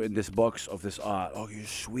put you in this box of this, oh, you're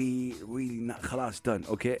sweet, really not, khalas, done,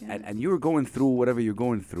 okay? Yeah. And you're going through whatever you're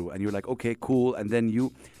going through, and you're like, okay, cool, and then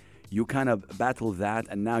you kind of battle that,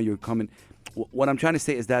 and now you're coming. What I'm trying to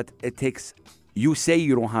say is that it takes, you say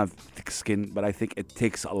you don't have thick skin, but I think it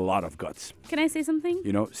takes a lot of guts. Can I say something?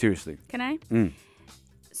 You know, seriously. Can I?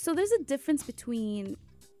 So there's a difference between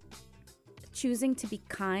choosing to be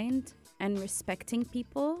kind and respecting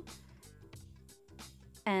people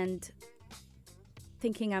and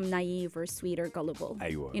thinking I'm naive or sweet or gullible.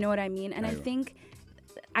 Aywa. You know what I mean? And I Aywa. think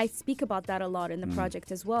I speak about that a lot in the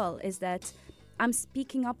project as well, is that I'm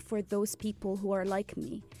speaking up for those people who are like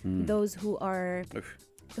me, those who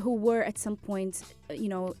were at some point, you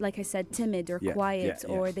know, like I said, timid or quiet,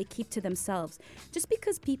 or they keep to themselves. Just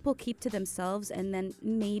because people keep to themselves and then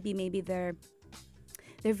maybe they're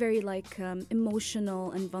very like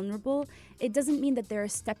emotional and vulnerable, it doesn't mean that they're a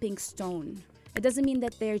stepping stone. It doesn't mean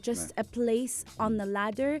that they're just a place on the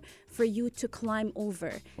ladder for you to climb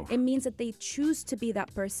over. It means that they choose to be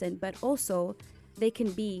that person, but also they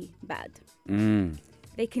can be bad.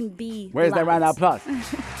 They can be Where's the loud. round of applause?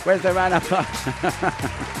 Where's the round of applause?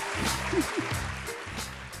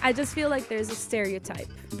 I just feel like there's a stereotype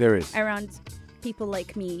There is. around people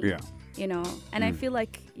like me. Yeah. You know, and I feel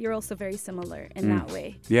like you're also very similar in that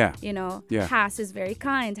way. Yeah. You know, Yeah. Haas is very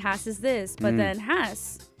kind. Haas is this, but then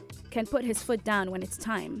Haas can put his foot down when it's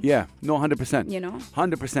time. Yeah, no, 100%. You know?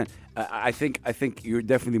 100%. I think you're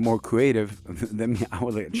definitely more creative than me. I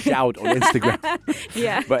would like shout on Instagram.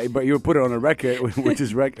 Yeah. But you put it on a record,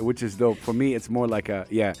 which is dope. For me, it's more like a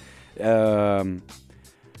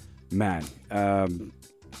man.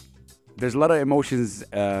 There's a lot of emotions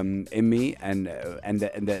in me, and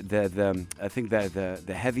the I think that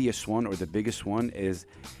the heaviest one or the biggest one is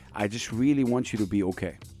I just really want you to be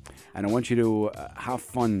okay. And I want you to have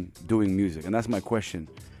fun doing music. And that's my question.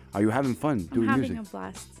 Are you having fun doing I'm music? having a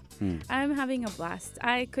blast. I'm having a blast.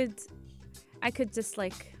 I could just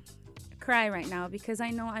like cry right now because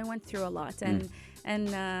I know I went through a lot, and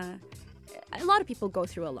a lot of people go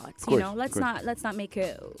through a lot. Course, you know, let's not make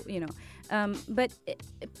it. You know, but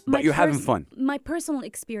you're having fun. My personal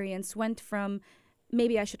experience went from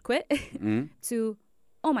maybe I should quit to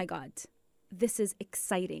oh my God, this is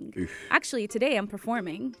exciting. Oof. Actually, today I'm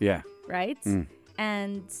performing. Yeah. Right?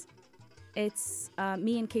 And it's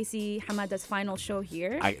me and Casey Hamada's final show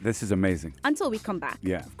here. This is amazing. Until we come back,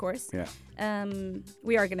 Yeah. of course. Yeah.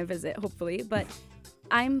 We are going to visit, hopefully. But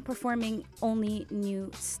I'm performing only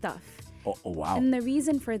new stuff. Oh, wow. And the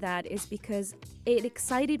reason for that is because it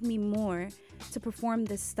excited me more to perform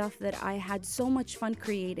this stuff that I had so much fun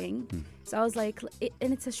creating. So I was like,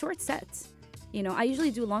 and it's a short set. You know, I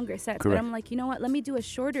usually do longer sets, Correct. but I'm like, you know what? Let me do a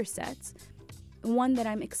shorter set, one that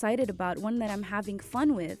I'm excited about, one that I'm having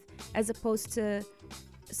fun with, as opposed to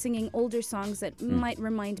singing older songs that might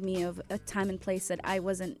remind me of a time and place that I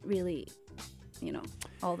wasn't really, you know,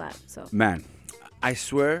 all that. So, Man, I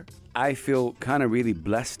swear, I feel kind of really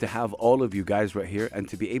blessed to have all of you guys right here and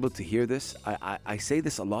to be able to hear this. I say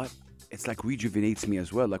this a lot. It's like rejuvenates me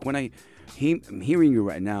as well. Like when I'm hearing you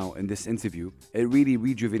right now in this interview, it really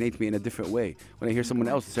rejuvenates me in a different way. When I hear someone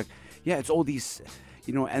else, it's like, yeah, it's all these,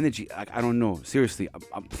 you know, energy. I don't know. Seriously,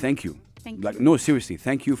 thank you. Thank like, you. No, seriously,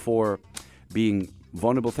 thank you for being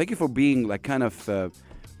vulnerable. Thank you for being like kind of,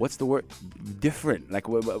 what's the word? Different. Like,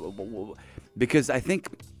 because I think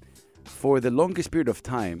for the longest period of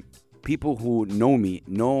time, people who know me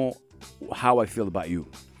know how I feel about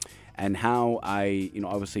you. And how I, you know,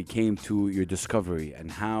 obviously came to your discovery, and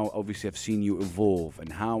how obviously I've seen you evolve,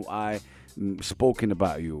 and how I spoken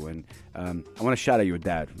about you. And I want to shout out your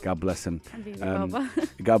dad. God bless him.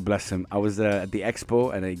 God bless him. I was at the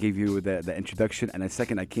expo, and I gave you the introduction. And the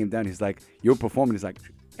second I came down, he's like, "You're performing." He's like,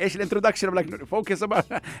 "Eesh introduction?" I'm like, "No, focus about."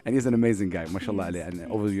 And he's an amazing guy, mashallah. Yes.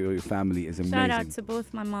 And over your family is amazing. shout out to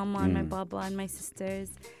both my mama and my baba and my sisters,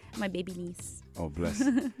 my baby niece. Oh, bless.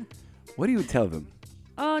 What do you tell them?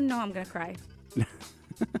 Oh no, I'm gonna cry. No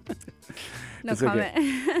It's comment.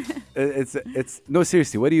 Okay. It's no,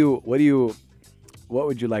 seriously. What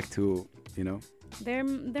would you like to, you know? They're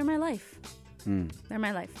my life. They're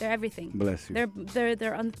my life. They're everything. Bless you.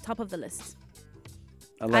 They're on the top of the list.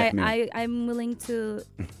 I like me. I'm willing to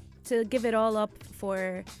give it all up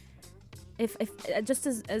for if just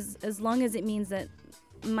as long as it means that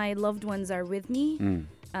my loved ones are with me.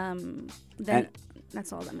 Then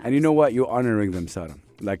that's all that matters. And you know what? You're honoring them, Sarah.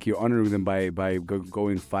 Like you're honoring them by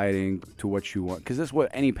going fighting to what you want, because that's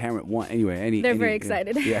what any parent want anyway. They're very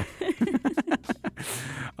excited. Yeah.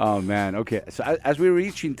 Oh man. Okay. So as we're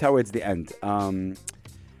reaching towards the end,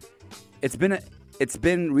 it's been it's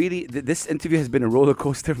been really, this interview has been a roller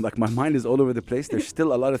coaster. Like, my mind is all over the place. There's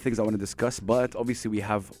still a lot of things I want to discuss, but obviously we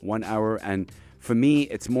have 1 hour. And for me,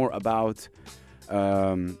 it's more about,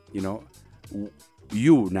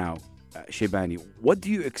 you now, Shebani. What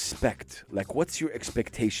do you expect? Like, what's your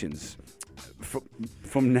expectations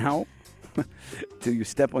from now till you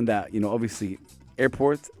step on that, obviously,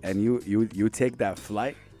 airport and you take that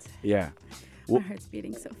flight? Yeah. My heart's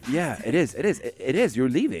beating so fast. Yeah, it is. You're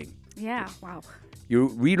leaving. Yeah, wow. You're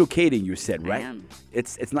relocating, you said, right? I am.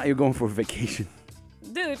 It's not you're going for vacation.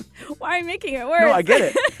 Dude, why are you making it worse? No, I get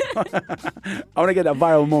it. I want to get that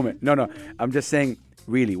viral moment. No. I'm just saying,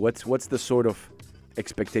 really, what's the sort of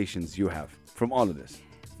expectations you have from all of this?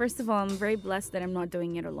 First of all, I'm very blessed that I'm not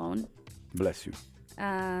doing it alone. Bless you.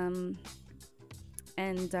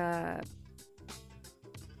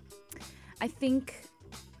 I think,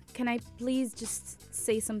 can I please just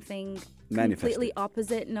say something completely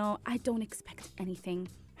opposite? No, I don't expect anything.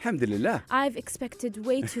 Alhamdulillah. I've expected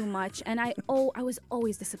way too much, and I was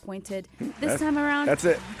always disappointed. This time around, that's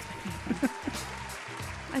it.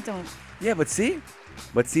 I don't. Yeah, but see,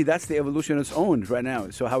 that's the evolution on its own right now.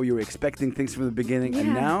 So how you were expecting things from the beginning,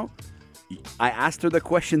 and now, I asked her the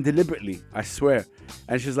question deliberately, I swear,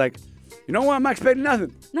 and she's like, you know what, I'm not expecting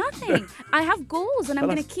nothing. Nothing. I have goals, and I'm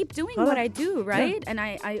going to keep doing what I do, right? Yeah. And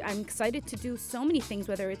I'm excited to do so many things,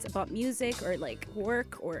 whether it's about music or like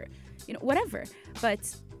work or whatever.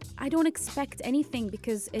 But I don't expect anything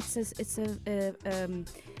because it's a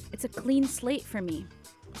clean slate for me.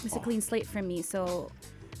 It's a clean slate for me. So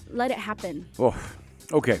let it happen. Oh,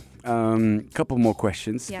 okay. Couple more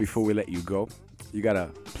questions before we let you go. You got a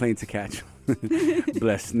plane to catch.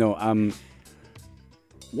 Bless. No.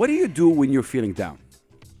 What do you do when you're feeling down?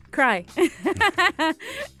 Cry.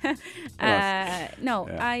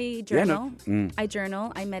 I journal. I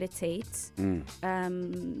journal. I meditate. I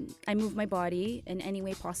move my body in any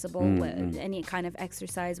way possible. Any kind of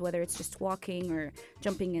exercise, whether it's just walking or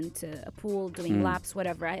jumping into a pool, doing laps,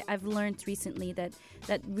 whatever. I've learned recently that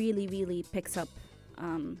really, really picks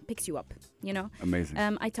you up. Amazing.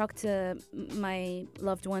 I talk to my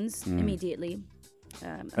loved ones immediately.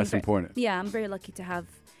 That's important. Yeah, I'm very lucky to have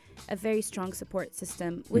a very strong support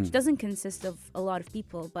system, which doesn't consist of a lot of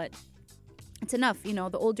people, but it's enough.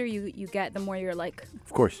 The older you get, the more you're like,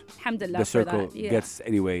 of course, alhamdulillah, the circle gets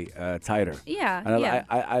anyway tighter. Yeah, and yeah.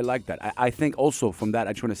 I like that. I think also from that,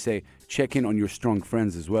 I just want to say, check in on your strong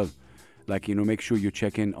friends as well. Like, make sure you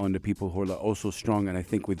check in on the people who are also strong. And I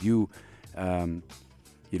think with you,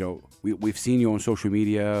 we've seen you on social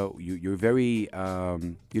media. You're very,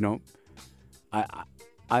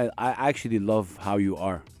 I actually love how you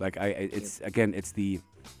are. Like, it's the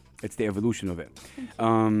evolution of it.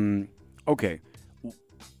 Okay.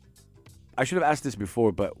 I should have asked this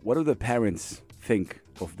before, but what do the parents think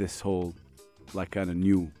of this whole, like, kind of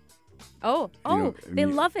new? They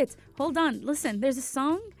love it. Hold on, listen. There's a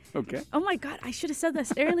song. Okay. Oh my God, I should have said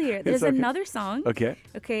this earlier. There's another song. Okay.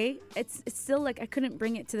 Okay. It's still like I couldn't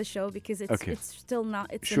bring it to the show because it's still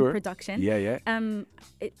not. It's sure. in production. Yeah.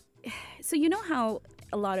 So you know how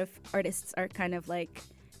a lot of artists are kind of like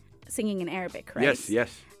singing in Arabic, right?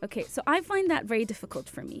 Yes. Okay, so I find that very difficult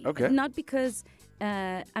for me. Okay. Not because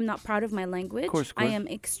I'm not proud of my language. Of course. I am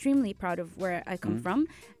extremely proud of where I come from.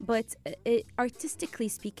 But artistically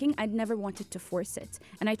speaking, I never wanted to force it.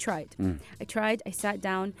 And I tried. I sat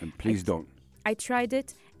down. And please don't. I tried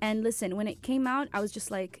it. And listen, when it came out, I was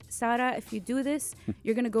just like, Sarah, if you do this,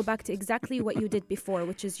 you're going to go back to exactly what you did before,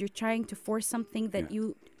 which is you're trying to force something that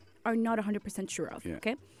you are not 100% sure of,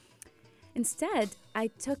 okay? Instead,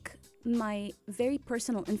 I took my very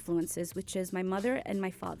personal influences, which is my mother and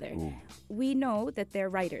my father. Ooh. We know that they're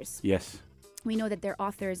writers. Yes. We know that they're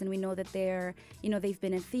authors, and we know that they're, they've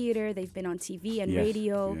been in theater, they've been on TV and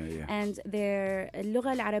radio, and their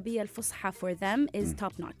اللغة العربية الفصحى for them is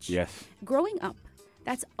top-notch. Yes. Growing up,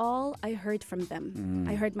 that's all I heard from them.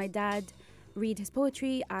 I heard my dad read his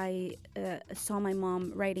poetry. I saw my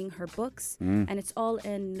mom writing her books, and it's all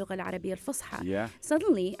in اللغة العربية الفصحى. Yeah.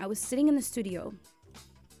 Suddenly, I was sitting in the studio,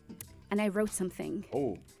 and I wrote something.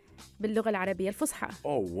 باللغة العربية الفصحى.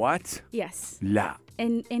 Oh, what? Yes. لا.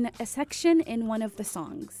 In a section in one of the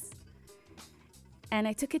songs. And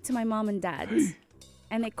I took it to my mom and dad,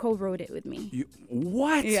 and they co-wrote it with me.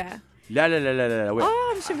 What? Yeah. La. Wait.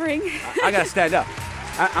 Oh, I'm shivering. I gotta stand up.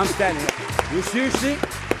 I'm standing up. You seriously?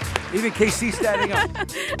 Even KC standing up.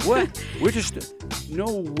 What? We're just...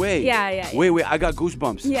 No way. Yeah. Wait. I got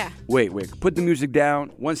goosebumps. Yeah. Wait. Put the music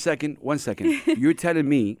down. One second. You're telling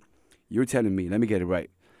me, let me get it right,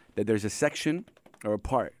 that there's a section or a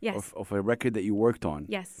part of a record that you worked on.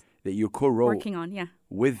 Yes. That you co-wrote. Working on,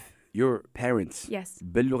 with your parents. Yes.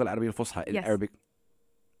 باللغة العربية الفصحى in Arabic.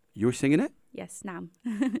 You were singing it? Yes, naam.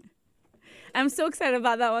 I'm so excited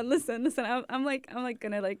about that one. Listen. I'm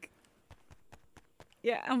gonna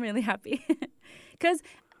yeah, I'm really happy. Because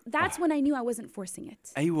that's when I knew I wasn't forcing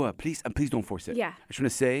it. Aywa, please don't force it. Yeah. I just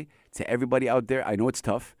want to say to everybody out there, I know it's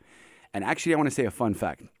tough. And actually, I want to say a fun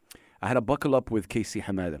fact. I had a buckle up with Casey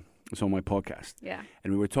Hamada. It's on my podcast. Yeah.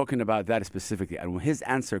 And we were talking about that specifically. And his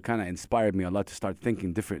answer kind of inspired me a lot to start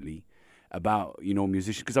thinking differently about,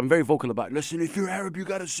 musicians. Because I'm very vocal about, listen, if you're Arab, you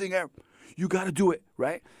got to sing Arab. You got to do it,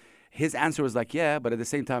 right? His answer was like, yeah, but at the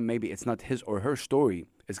same time, maybe it's not his or her story.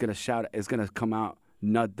 It's going to come out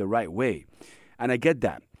not the right way. And I get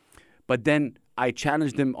that. But then I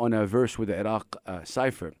challenged him on a verse with the Iraq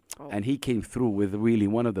cipher. Oh. And he came through with really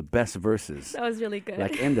one of the best verses. That was really good.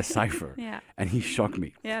 Like in the cipher. Yeah. And he shocked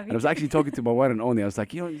me. Yeah. And I was actually talking to my one and only. I was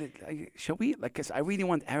like, shall we? Like, 'cause I really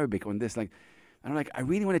want Arabic on this. Like, and I'm like, I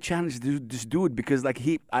really want to challenge this dude because like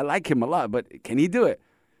I like him a lot, but can he do it?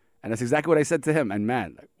 And that's exactly what I said to him. And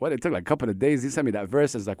man, it took like a couple of days. He sent me that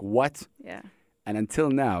verse. I was like, what? Yeah. And until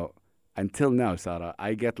now, Sarah,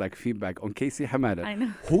 I get like feedback on Casey Hamada. I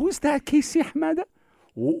know. Who is that Casey Hamada?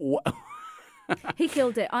 He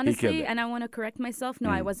killed it, honestly. killed it. And I want to correct myself. No,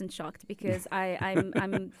 I wasn't shocked because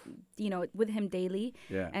I'm with him daily.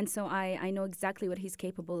 Yeah. And so I know exactly what he's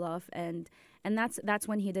capable of. And that's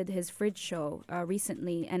when he did his Fridge show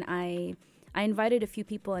recently. And I invited a few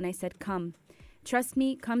people and I said, come. Trust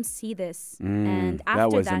me, come see this. And after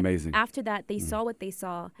that was amazing. After that, they saw what they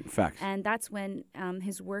saw. Facts. And that's when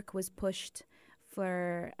his work was pushed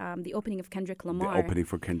for the opening of Kendrick Lamar. The opening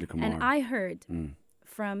for Kendrick Lamar. And I heard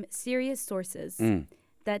from serious sources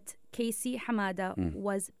that Casey Hamada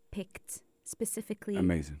was picked specifically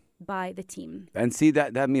by the team. And see,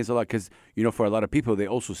 that means a lot because, for a lot of people, they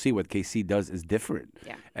also see what KC does is different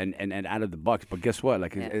and out of the box. But guess what?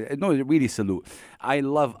 Like, really salute. I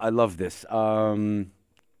love this.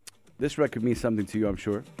 This record means something to you, I'm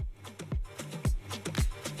sure.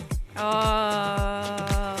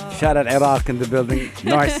 Oh. Shout out Iraq in the building.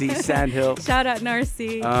 Narcy, Sandhill. Shout out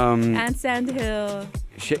Narcy and Sandhill.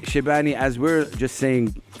 Shebani, as we're just saying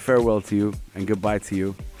farewell to you and goodbye to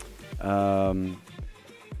you,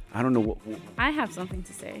 I don't know what. I have something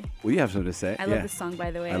to say. Well, you have something to say. I love this song,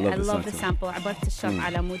 by the way. I love the sample. عبرت الشط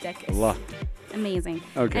على مودك. Allah. Amazing.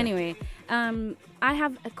 Okay. Anyway, I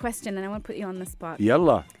have a question and I want to put you on the spot.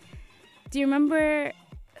 Yalla. Do you remember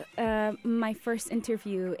my first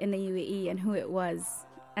interview in the UAE and who it was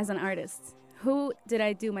as an artist? Who did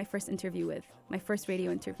I do my first interview with? My first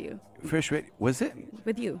radio interview. First radio? Was it?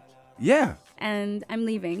 With you. Yeah. And I'm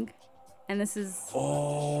leaving. And this is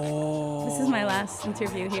my last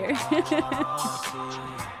interview here.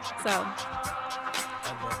 So.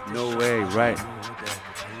 No way, right.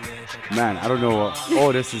 Man, I don't know.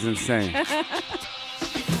 This is insane.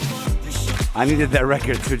 I needed that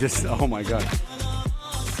record to just, oh my God.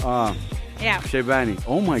 Yeah. Shebani.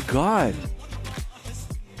 Oh my God.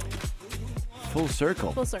 Full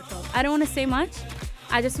circle. Full circle. I don't want to say much.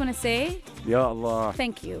 I just want to say, Ya Allah.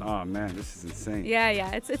 Thank you. Oh man, this is insane.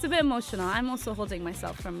 Yeah. It's a bit emotional. I'm also holding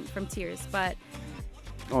myself from tears, but.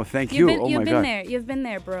 Oh, thank you. Oh my God. You've been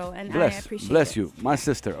there, bro, and I appreciate it. Bless you, my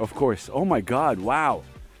sister, of course. Oh my God, wow.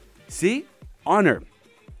 See, honor.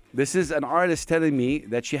 This is an artist telling me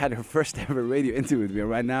that she had her first ever radio interview with me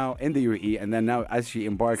right now in the UAE, and then now as she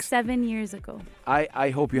embarks. 7 years ago. I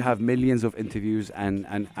hope you have millions of interviews, and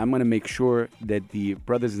I'm going to make sure that the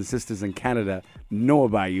brothers and sisters in Canada know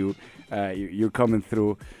about you. You're coming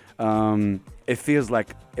through. It feels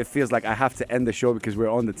like I have to end the show because we're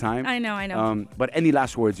on the time. I know. But any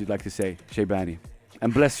last words you'd like to say, Shebani?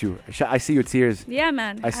 And bless you. I see your tears. Yeah,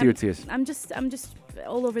 man. I see your tears. I'm just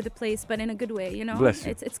all over the place, but in a good way, you know. Bless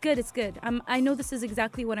you. It's good. I know this is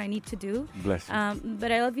exactly what I need to do. Bless you.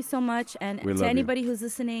 But I love you so much, and to anybody who's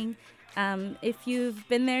listening, if you've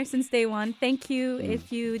been there since day one, thank you.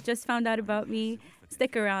 If you just found out about me,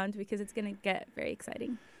 stick around because it's gonna get very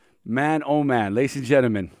exciting. Man, oh man, ladies and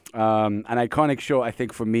gentlemen, an iconic show, I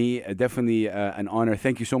think, for me. Definitely an honor.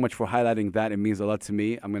 Thank you so much for highlighting that. It means a lot to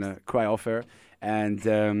me. I'm gonna cry off air. And,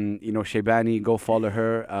 Shebani, go follow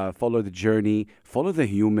her, follow the journey, follow the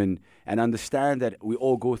human, and understand that we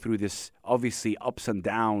all go through this, obviously, ups and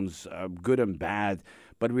downs, good and bad,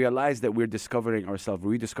 but realize that we're discovering ourselves,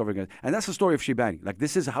 rediscovering it. And that's the story of Shebani. Like,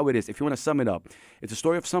 this is how it is. If you want to sum it up, it's a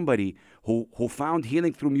story of somebody who found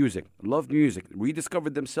healing through music, loved music,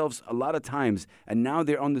 rediscovered themselves a lot of times, and now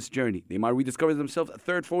they're on this journey. They might rediscover themselves a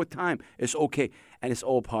third, fourth time. It's okay, and it's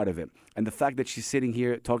all part of it. And the fact that she's sitting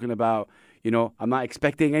here talking about, I'm not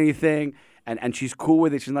expecting anything, and she's cool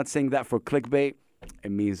with it. She's not saying that for clickbait.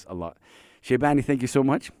 It means a lot. Shebani, thank you so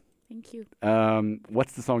much. Thank you.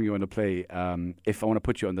 What's the song you want to play? If I want to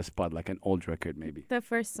put you on the spot, like an old record, maybe. The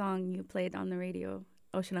first song you played on the radio,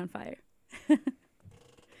 Ocean on Fire.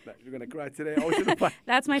 You're gonna cry today. Ocean on Fire.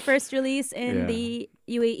 That's my first release in the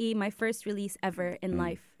UAE. My first release ever in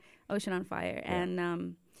life, Ocean on Fire. Yeah.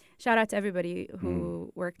 And shout out to everybody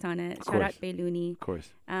who worked on it. Shout out Beiluni. Of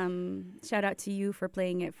course. Shout out to you for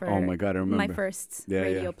playing it for oh my God, I remember. my first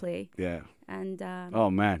radio play. Yeah. And oh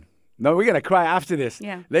man. No, we're gonna cry after this.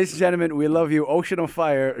 Yeah. Ladies and gentlemen, we love you. Ocean on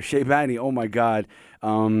Fire, Shebani. Oh my God.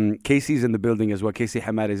 Casey's in the building as well. Casey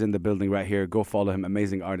Hamad is in the building right here. Go follow him.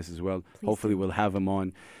 Amazing artist as well. Please Hopefully we'll have him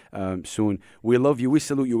on soon. We love you. We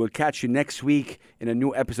salute you. We'll catch you next week in a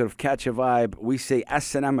new episode of Catch a Vibe. We say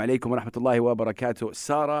Assalamu alaikum wa rahmatullahi wa barakatuh.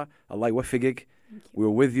 Sarah, Allah yuwaffigik. We're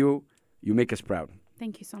with you. You make us proud.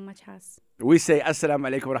 Thank you so much, Has. We say Assalamu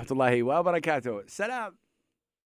alaikum wa rahmatullahi wa barakatuh. Salam.